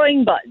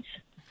 Destroying buds.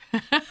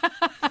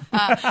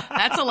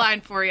 That's a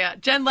line for you.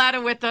 Jen Lada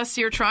with us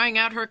here trying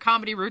out her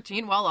comedy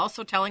routine while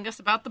also telling us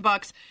about the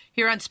Bucks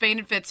here on Spain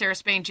and Fitz. Sarah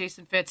Spain,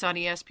 Jason Fitz on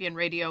ESPN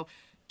Radio.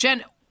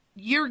 Jen,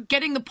 you're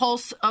getting the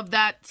pulse of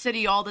that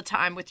city all the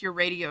time with your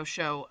radio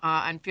show,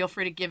 and feel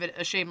free to give it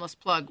a shameless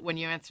plug when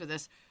you answer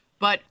this.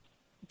 But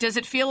does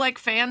it feel like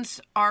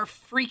fans are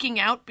freaking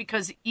out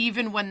because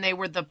even when they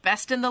were the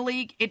best in the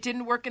league, it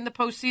didn't work in the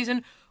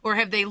postseason? Or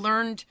have they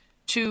learned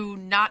to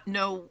not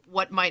know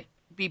what might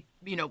be,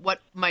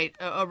 what might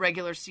a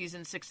regular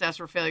season success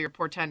or failure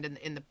portend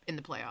in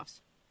the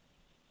playoffs?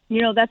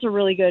 That's a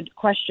really good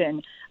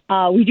question.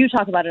 We do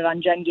talk about it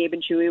on Jen, Gabe,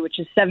 and Chewy, which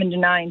is 7 to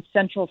 9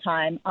 Central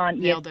Time on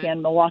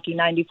ESPN Milwaukee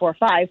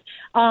 94.5.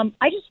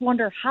 I just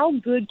wonder, how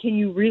good can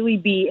you really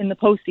be in the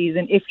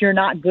postseason if you're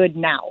not good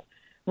now?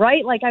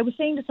 Right? Like I was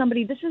saying to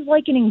somebody, this is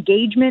like an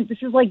engagement. This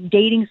is like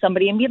dating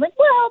somebody and being like,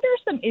 well,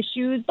 there's some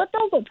issues, but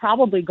those will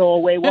probably go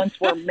away once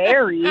we're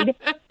married.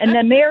 And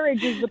then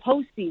marriage is the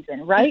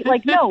postseason, right?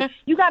 Like, no,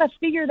 you got to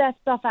figure that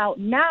stuff out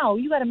now.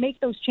 You got to make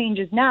those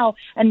changes now.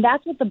 And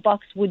that's what the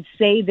Bucks would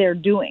say they're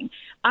doing.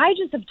 I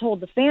just have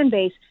told the fan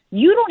base,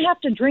 you don't have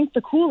to drink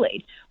the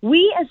Kool-Aid.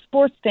 We as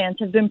sports fans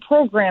have been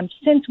programmed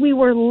since we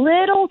were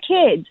little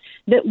kids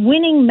that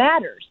winning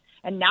matters.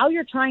 And now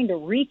you're trying to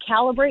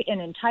recalibrate an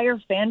entire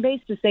fan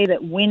base to say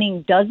that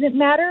winning doesn't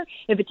matter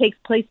if it takes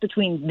place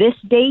between this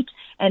date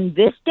and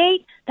this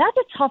date. That's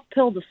a tough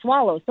pill to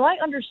swallow. So I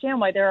understand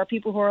why there are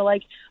people who are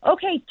like,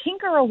 okay,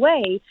 tinker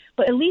away,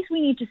 but at least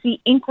we need to see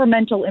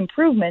incremental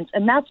improvements.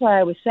 And that's why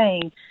I was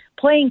saying,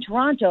 playing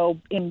Toronto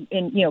in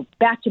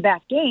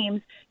back-to-back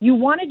games, you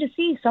wanted to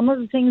see some of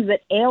the things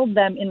that ailed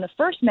them in the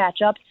first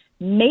matchup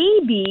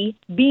maybe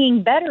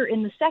being better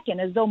in the second,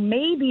 as though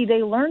maybe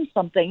they learned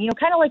something.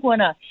 Kind of like when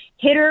a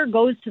hitter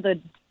goes to the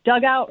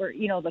dugout or,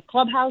 the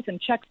clubhouse and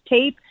checks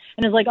tape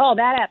and is like, oh,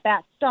 that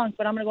at-bat stunk,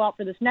 but I'm going to go out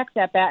for this next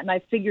at-bat and I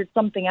figured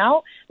something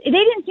out. They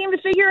didn't seem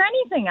to figure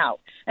anything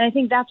out. And I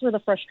think that's where the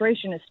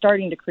frustration is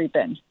starting to creep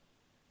in.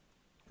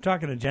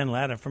 Talking to Jen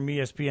Latta from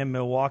ESPN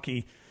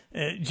Milwaukee.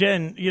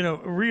 Jen,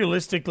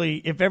 realistically,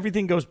 if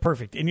everything goes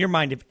perfect, in your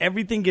mind, if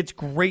everything gets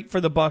great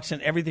for the Bucks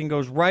and everything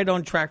goes right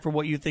on track for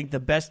what you think the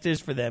best is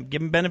for them,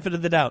 give them benefit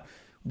of the doubt,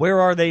 where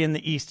are they in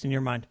the East in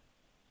your mind?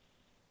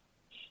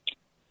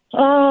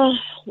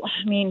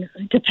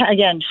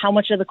 Again, how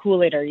much of the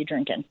Kool-Aid are you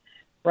drinking,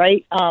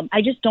 right?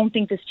 I just don't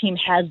think this team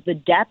has the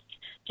depth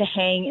to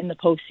hang in the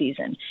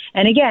postseason.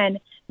 And again,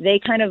 they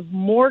kind of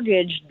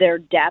mortgaged their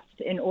depth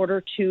in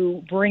order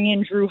to bring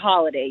in Drew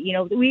Holiday.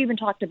 We even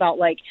talked about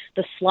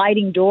the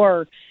sliding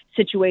door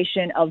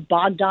situation of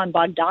Bogdan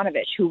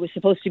Bogdanovic, who was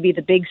supposed to be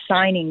the big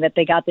signing that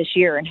they got this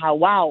year, and how,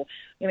 wow,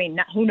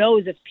 who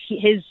knows if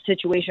his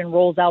situation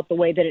rolls out the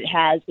way that it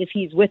has if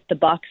he's with the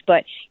Bucks,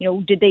 but,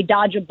 did they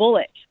dodge a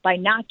bullet by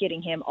not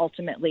getting him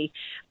ultimately?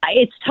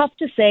 It's tough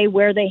to say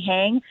where they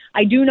hang.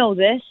 I do know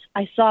this.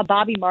 I saw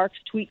Bobby Marks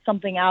tweet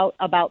something out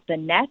about the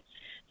Nets,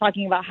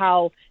 talking about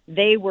how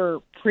they were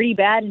pretty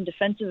bad in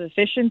defensive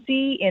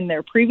efficiency in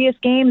their previous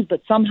games,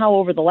 but somehow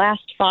over the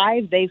last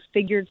 5, they've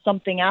figured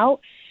something out.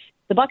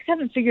 The Bucks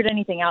haven't figured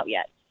anything out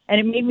yet.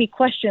 And it made me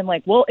question,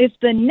 if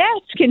the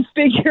Nets can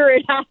figure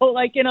it out,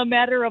 in a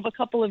matter of a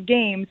couple of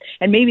games,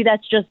 and maybe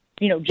that's just,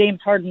 James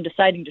Harden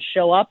deciding to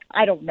show up,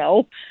 I don't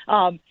know.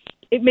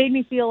 It made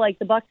me feel like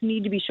the Bucks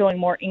need to be showing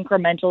more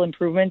incremental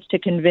improvements to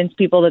convince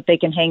people that they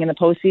can hang in the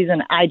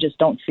postseason. I just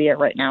don't see it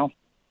right now.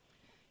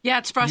 Yeah,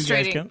 it's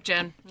frustrating,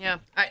 Jen. Yeah.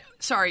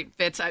 Sorry,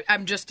 Fitz.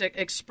 I'm just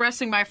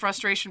expressing my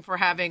frustration for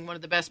having one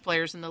of the best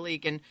players in the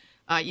league, and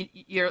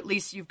you're at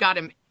least you've got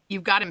him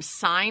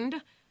signed,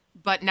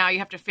 but now you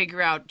have to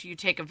figure out, do you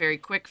take a very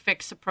quick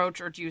fix approach,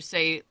 or do you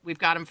say we've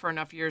got him for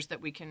enough years that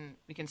we can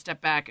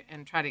step back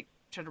and try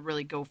to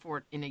really go for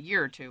it in a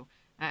year or two?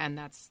 And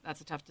that's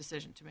a tough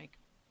decision to make.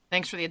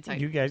 Thanks for the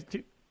insight. You guys,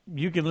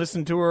 you can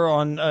listen to her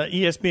on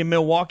ESPN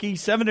Milwaukee,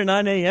 7 to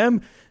 9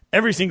 a.m.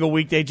 every single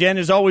weekday. Jen,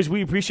 as always,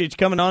 we appreciate you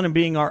coming on and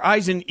being our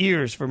eyes and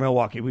ears for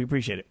Milwaukee. We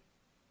appreciate it.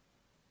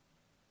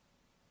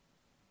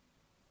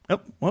 Oh,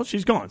 well,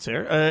 she's gone,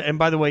 Sarah. And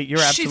by the way, you're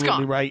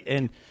absolutely right.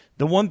 And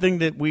the one thing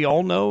that we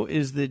all know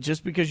is that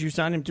just because you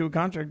sign him to a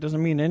contract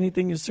doesn't mean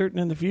anything is certain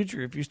in the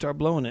future if you start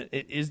blowing it.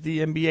 It is the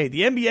NBA.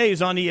 The NBA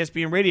is on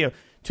ESPN Radio.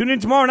 Tune in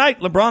tomorrow night.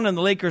 LeBron and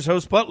the Lakers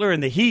host Butler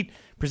and the Heat,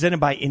 presented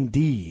by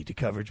Indeed.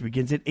 Coverage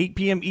begins at 8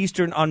 p.m.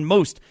 Eastern on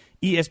most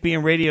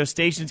ESPN radio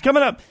stations.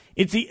 Coming up,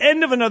 it's the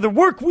end of another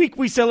work week.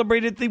 We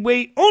celebrated the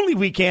way only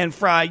we can.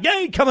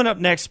 Friday. Coming up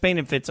next, Spain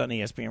and Fitz on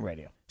ESPN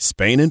Radio.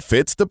 Spain and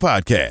Fitz, the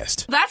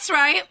podcast. That's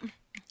right.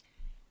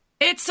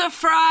 It's a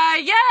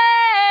Friday.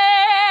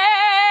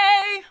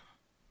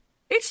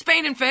 It's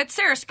Spain and Fitz.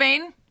 Sarah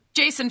Spain,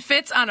 Jason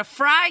Fitz on a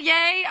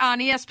Friday on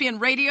ESPN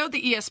Radio,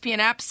 the ESPN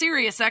app,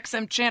 Sirius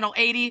XM Channel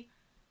 80.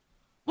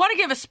 Want to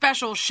give a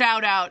special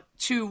shout out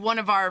to one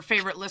of our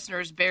favorite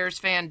listeners, Bears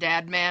fan,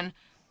 Dad Man,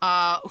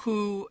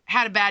 who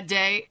had a bad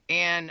day.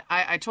 And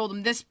I told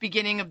him this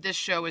beginning of this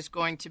show is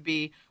going to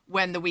be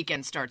when the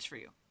weekend starts for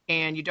you.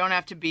 And you don't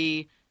have to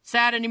be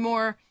sad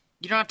anymore.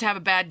 You don't have to have a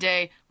bad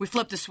day. We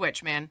flipped the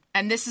switch, man.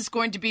 And this is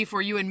going to be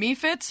for you and me,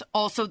 Fitz,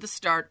 also the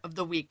start of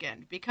the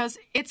weekend. Because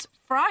it's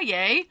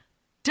Friday.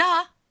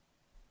 Duh.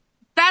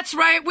 That's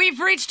right. We've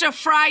reached a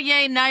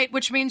Friday night,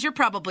 which means you're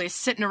probably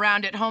sitting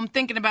around at home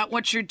thinking about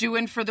what you're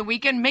doing for the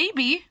weekend.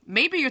 Maybe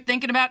you're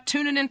thinking about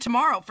tuning in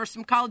tomorrow for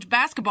some college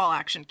basketball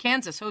action.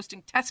 Kansas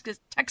hosting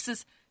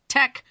Texas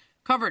Tech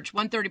coverage,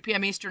 1:30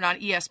 p.m. Eastern on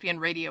ESPN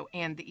Radio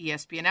and the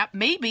ESPN app.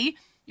 Maybe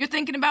you're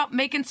thinking about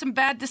making some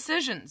bad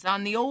decisions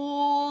on the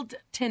old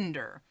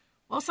Tinder.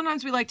 Well,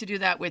 sometimes we like to do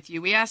that with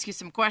you. We ask you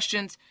some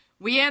questions.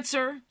 We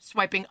answer,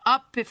 swiping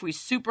up if we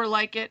super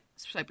like it,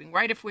 swiping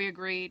right if we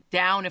agree,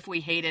 down if we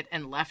hate it,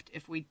 and left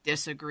if we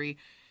disagree.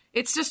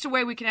 It's just a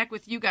way we connect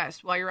with you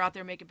guys while you're out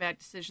there making bad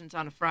decisions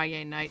on a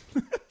Friday night.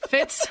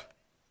 Fitz,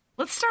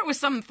 let's start with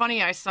something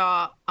funny I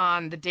saw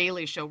on The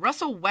Daily Show.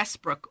 Russell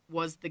Westbrook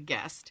was the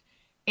guest,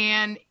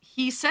 and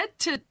he said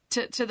to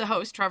the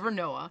host, Trevor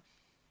Noah,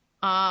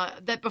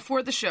 that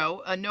before the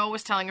show, Noah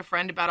was telling a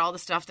friend about all the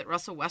stuff that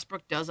Russell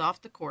Westbrook does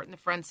off the court, and the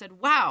friend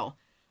said, wow,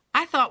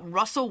 I thought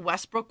Russell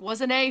Westbrook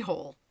was an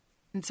a-hole.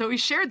 And so he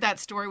shared that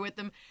story with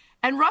him.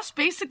 And Russ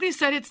basically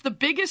said it's the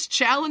biggest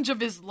challenge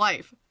of his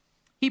life.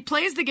 He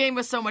plays the game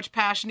with so much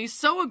passion. He's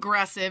so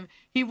aggressive.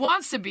 He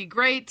wants to be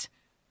great.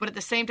 but at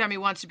the same time, he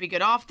wants to be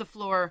good off the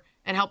floor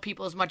and help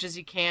people as much as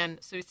he can.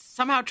 So he's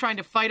somehow trying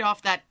to fight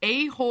off that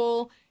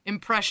a-hole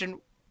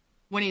impression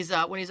when he's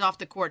off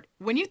the court.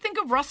 When you think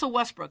of Russell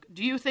Westbrook,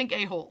 do you think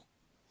a-hole?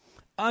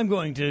 I'm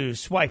going to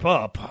swipe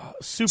up.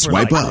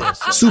 Swipe up.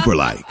 Super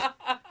like.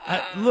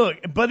 Look,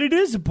 but it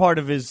is a part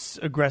of his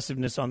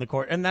aggressiveness on the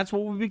court, and that's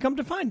what we become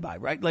defined by,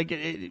 right? Like,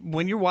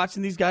 when you're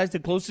watching these guys, the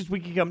closest we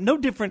can come, no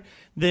different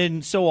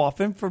than so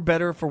often, for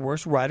better or for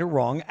worse, right or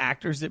wrong,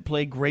 actors that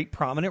play great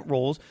prominent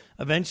roles.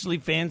 Eventually,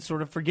 fans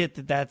sort of forget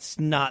that that's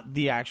not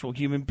the actual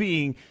human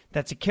being.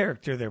 That's a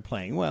character they're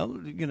playing. Well,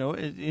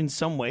 in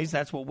some ways,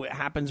 that's what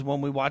happens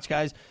when we watch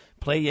guys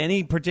play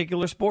any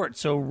particular sport.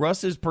 So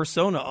Russ's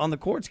persona on the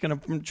court is going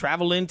to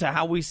travel into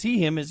how we see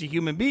him as a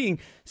human being,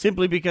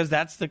 simply because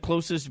that's the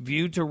closest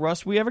view to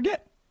Russ we ever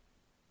get.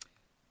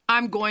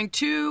 I'm going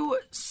to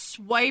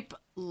swipe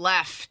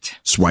left.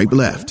 Swipe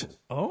left.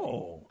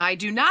 Oh. I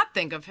do not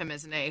think of him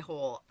as an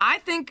a-hole. I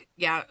think,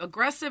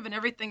 aggressive and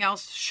everything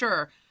else,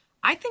 sure.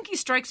 I think he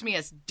strikes me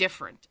as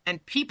different,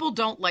 and people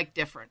don't like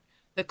different.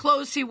 The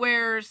clothes he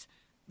wears,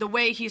 the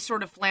way he's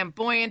sort of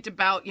flamboyant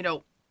about,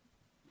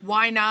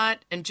 why not,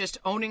 and just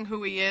owning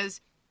who he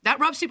is, that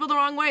rubs people the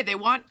wrong way. They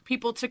want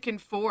people to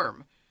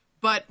conform.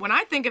 But when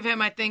I think of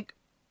him, I think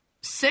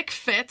sick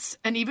fits,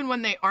 and even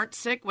when they aren't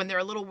sick, when they're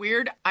a little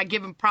weird, I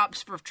give him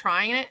props for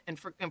trying it and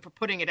for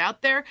putting it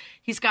out there.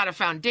 He's got a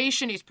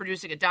foundation. He's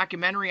producing a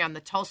documentary on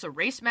the Tulsa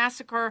Race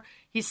Massacre.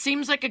 He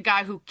seems like a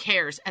guy who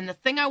cares. And the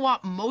thing I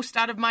want most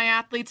out of my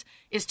athletes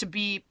is to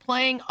be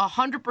playing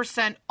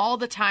 100% all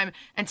the time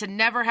and to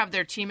never have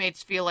their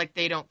teammates feel like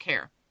they don't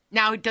care.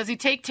 Now, does he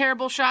take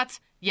terrible shots?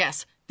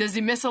 Yes. Does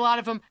he miss a lot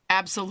of them?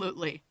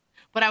 Absolutely.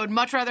 But I would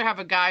much rather have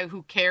a guy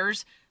who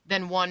cares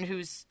than one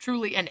who's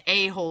truly an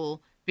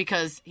a-hole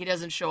because he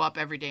doesn't show up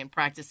every day and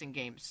practice in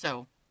games.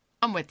 So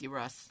I'm with you,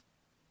 Russ.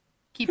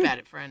 Keep at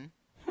it, friend.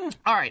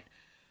 All right.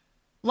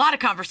 A lot of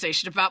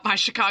conversation about my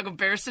Chicago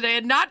Bears today,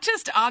 and not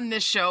just on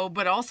this show,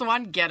 but also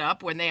on Get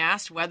Up when they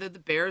asked whether the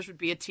Bears would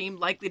be a team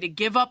likely to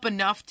give up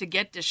enough to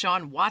get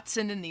Deshaun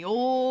Watson in the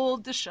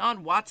old Deshaun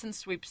Watson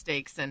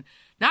sweepstakes. And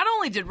not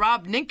only did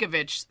Rob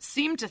Ninkovich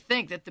seem to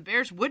think that the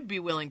Bears would be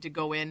willing to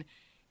go in,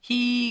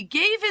 he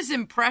gave his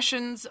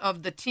impressions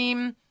of the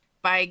team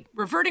by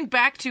reverting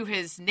back to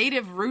his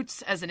native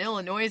roots as an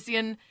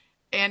Illinoisian,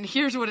 and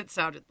here's what it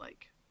sounded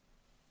like.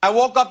 I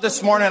woke up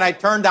this morning, I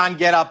turned on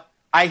Get Up.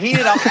 I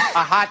heated up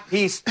a hot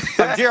piece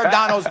of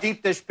Giordano's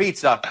deep dish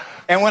pizza.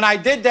 And when I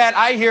did that,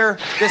 I hear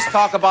this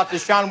talk about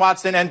Deshaun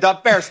Watson and the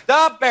Bears.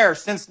 The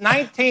Bears, since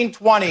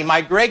 1920,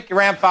 my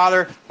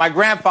great-grandfather, my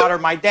grandfather,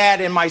 my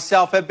dad, and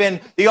myself have been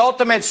the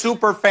ultimate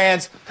super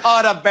fans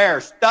of the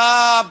Bears.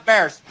 The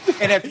Bears.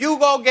 And if you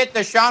go get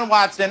Deshaun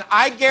Watson,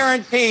 I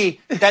guarantee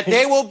that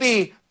they will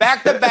be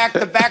back-to-back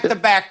to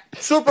back-to-back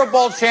Super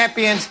Bowl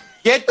champions.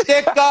 Get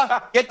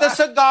Ditka, get the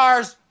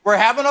cigars. We're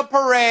having a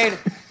parade.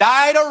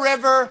 Dyed a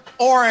river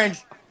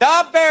orange.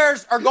 The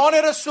Bears are going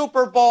to the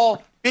Super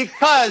Bowl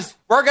because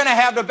we're going to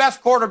have the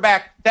best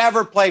quarterback to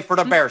ever play for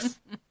the Bears.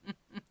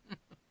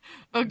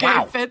 Okay,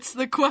 wow. Fitz,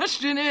 the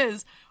question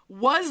is,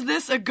 was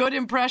this a good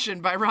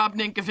impression by Rob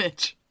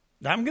Ninkovich?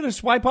 I'm going to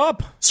swipe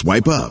up.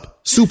 Swipe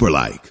up. Super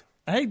like.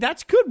 Hey,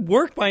 that's good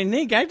work by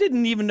Nink. I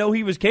didn't even know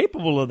he was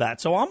capable of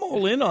that. So I'm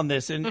all in on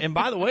this. And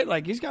by the way,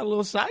 like, he's got a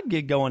little side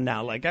gig going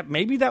now. Like,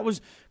 maybe that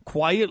was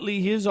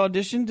quietly his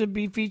audition to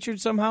be featured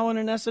somehow in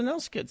an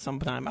SNL skit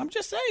sometime. I'm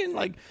just saying,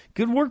 like,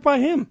 good work by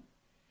him.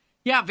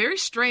 Yeah, very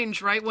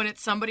strange, right? When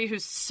it's somebody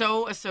who's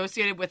so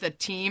associated with a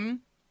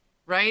team,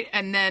 right?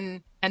 And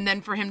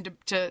then for him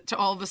to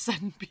all of a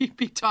sudden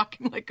be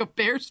talking like a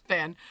Bears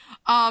fan.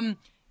 I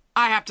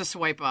have to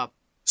swipe up.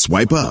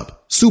 Swipe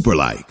up. Super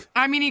like.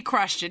 I mean, he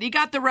crushed it. He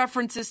got the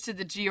references to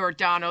the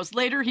Giordanos.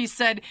 Later, he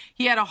said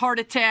he had a heart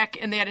attack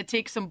and they had to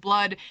take some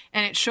blood,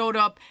 and it showed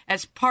up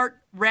as part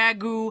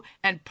ragu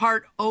and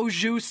part au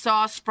jus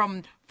sauce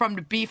from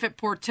the beef at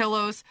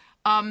Portillo's.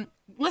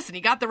 Listen,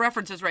 he got the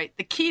references right.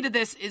 The key to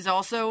this is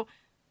also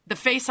the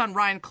face on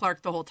Ryan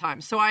Clark the whole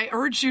time. So I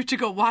urge you to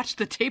go watch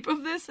the tape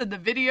of this and the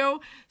video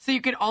so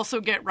you can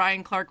also get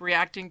Ryan Clark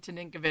reacting to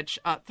Ninkovich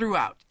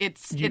throughout.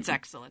 It's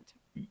excellent.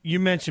 You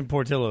mentioned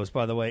Portillo's,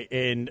 by the way,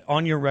 and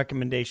on your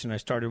recommendation, I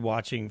started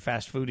watching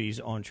Fast Foodies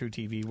on True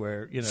TV,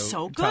 where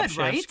so good, top chefs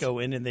right? go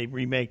in and they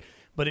remake.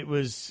 But it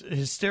was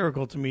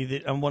hysterical to me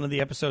that on one of the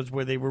episodes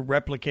where they were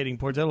replicating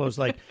Portillo's,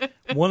 like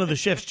one of the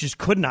chefs just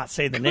could not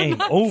say the name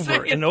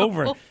over and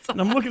over. And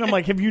I'm looking, I'm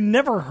like, have you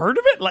never heard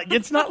of it? Like,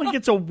 it's not like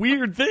it's a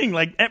weird thing.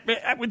 Like,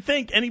 I would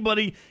think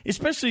anybody,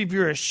 especially if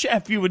you're a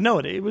chef, you would know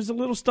it. It was a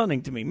little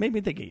stunning to me. Made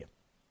me think of you.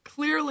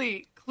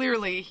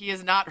 Clearly, he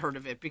has not heard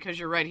of it because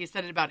you're right. He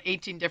said it about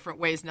 18 different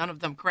ways, none of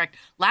them correct.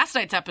 Last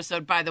night's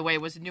episode, by the way,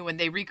 was new when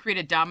they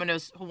recreated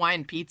Domino's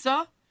Hawaiian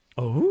pizza.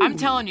 Oh. I'm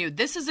telling you,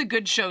 this is a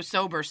good show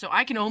sober, so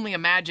I can only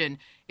imagine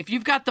if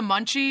you've got the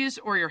munchies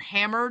or you're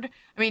hammered.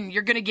 I mean,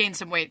 you're going to gain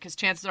some weight because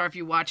chances are if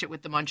you watch it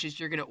with the munchies,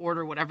 you're going to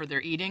order whatever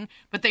they're eating.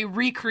 But they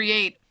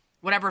recreate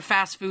whatever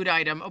fast food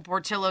item, a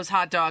Portillo's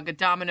hot dog, a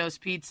Domino's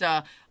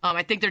pizza.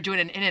 I think they're doing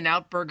an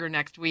In-N-Out burger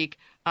next week,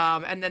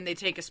 and then they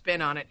take a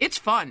spin on it. It's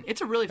fun.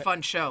 It's a really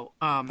fun show.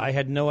 I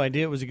had no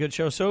idea it was a good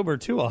show sober,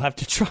 too. I'll have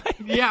to try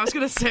it. Yeah, I was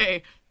going to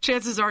say,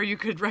 chances are you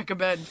could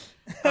recommend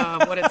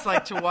what it's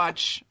like to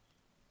watch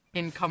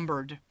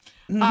encumbered.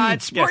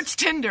 It's Sports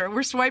Tinder.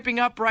 We're swiping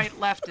up, right,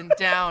 left, and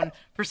down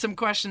for some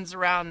questions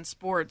around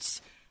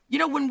sports. You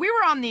know, when we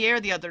were on the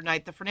air the other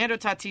night, the Fernando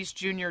Tatis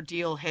Jr.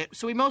 deal hit.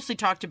 So we mostly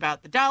talked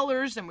about the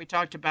dollars, and we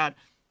talked about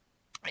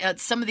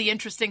some of the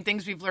interesting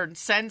things we've learned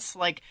since.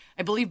 Like,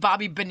 I believe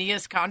Bobby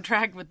Bonilla's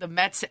contract with the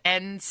Mets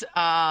ends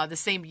the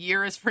same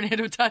year as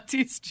Fernando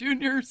Tatis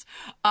Jr.'s.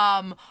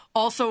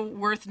 Also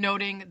worth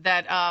noting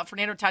that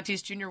Fernando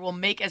Tatis Jr. will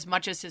make as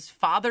much as his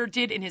father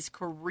did in his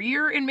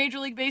career in Major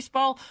League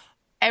Baseball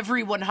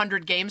every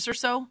 100 games or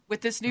so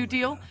with this new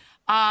deal.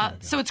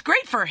 So it's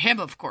great for him,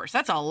 of course.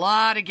 That's a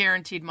lot of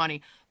guaranteed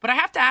money. But I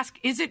have to ask,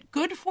 is it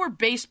good for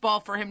baseball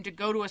for him to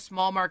go to a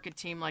small market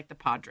team like the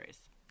Padres?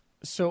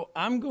 So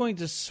I'm going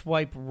to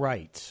swipe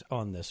right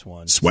on this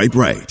one. Swipe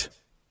right.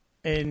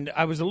 And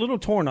I was a little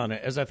torn on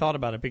it as I thought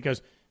about it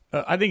because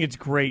I think it's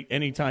great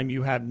anytime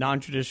you have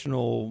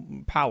non-traditional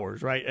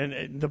powers, right?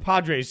 And the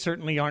Padres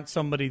certainly aren't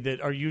somebody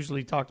that are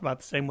usually talked about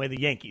the same way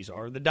the Yankees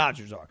are or the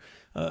Dodgers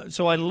are.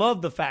 So I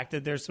love the fact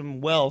that there's some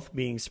wealth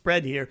being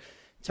spread here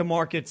to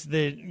markets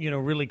that, you know,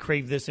 really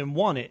crave this and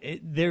want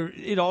it.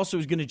 It also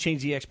is going to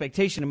change the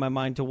expectation in my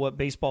mind to what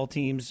baseball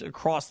teams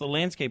across the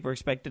landscape are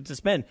expected to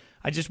spend.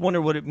 I just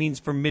wonder what it means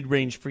for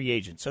mid-range free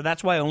agents. So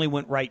that's why I only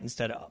went right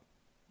instead of up.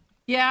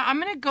 Yeah, I'm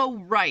going to go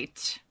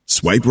right.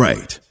 Swipe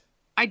right.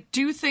 I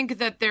do think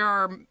that there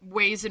are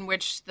ways in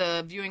which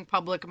the viewing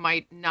public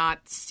might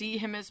not see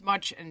him as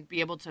much and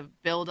be able to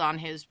build on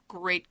his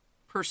great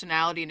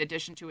personality in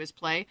addition to his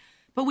play.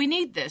 But we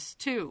need this,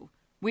 too.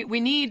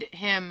 We need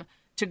him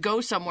to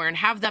go somewhere and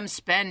have them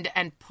spend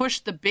and push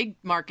the big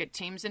market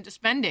teams into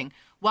spending.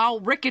 While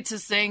Ricketts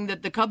is saying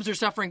that the Cubs are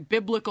suffering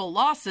biblical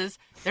losses,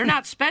 they're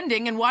not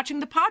spending and watching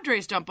the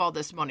Padres dump all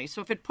this money.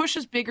 So if it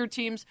pushes bigger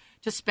teams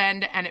to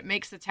spend and it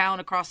makes the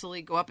talent across the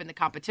league go up and the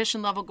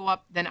competition level go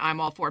up, then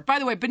I'm all for it. By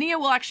the way, Bonilla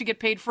will actually get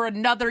paid for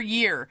another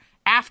year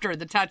after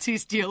the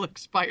Tatis deal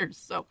expires.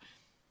 So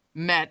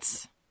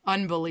Mets,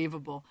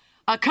 unbelievable.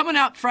 Coming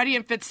up, Freddie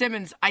and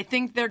Fitzsimmons, I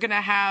think they're going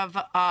to have,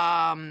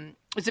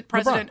 is it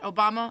President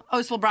Obama? Oh,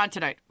 it's LeBron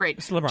tonight. Great.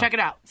 Check it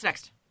out. It's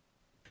next.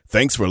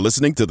 Thanks for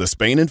listening to the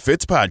Spain and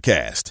Fitz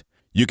podcast.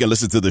 You can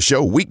listen to the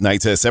show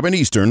weeknights at 7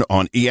 Eastern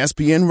on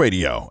ESPN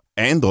Radio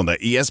and on the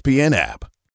ESPN app.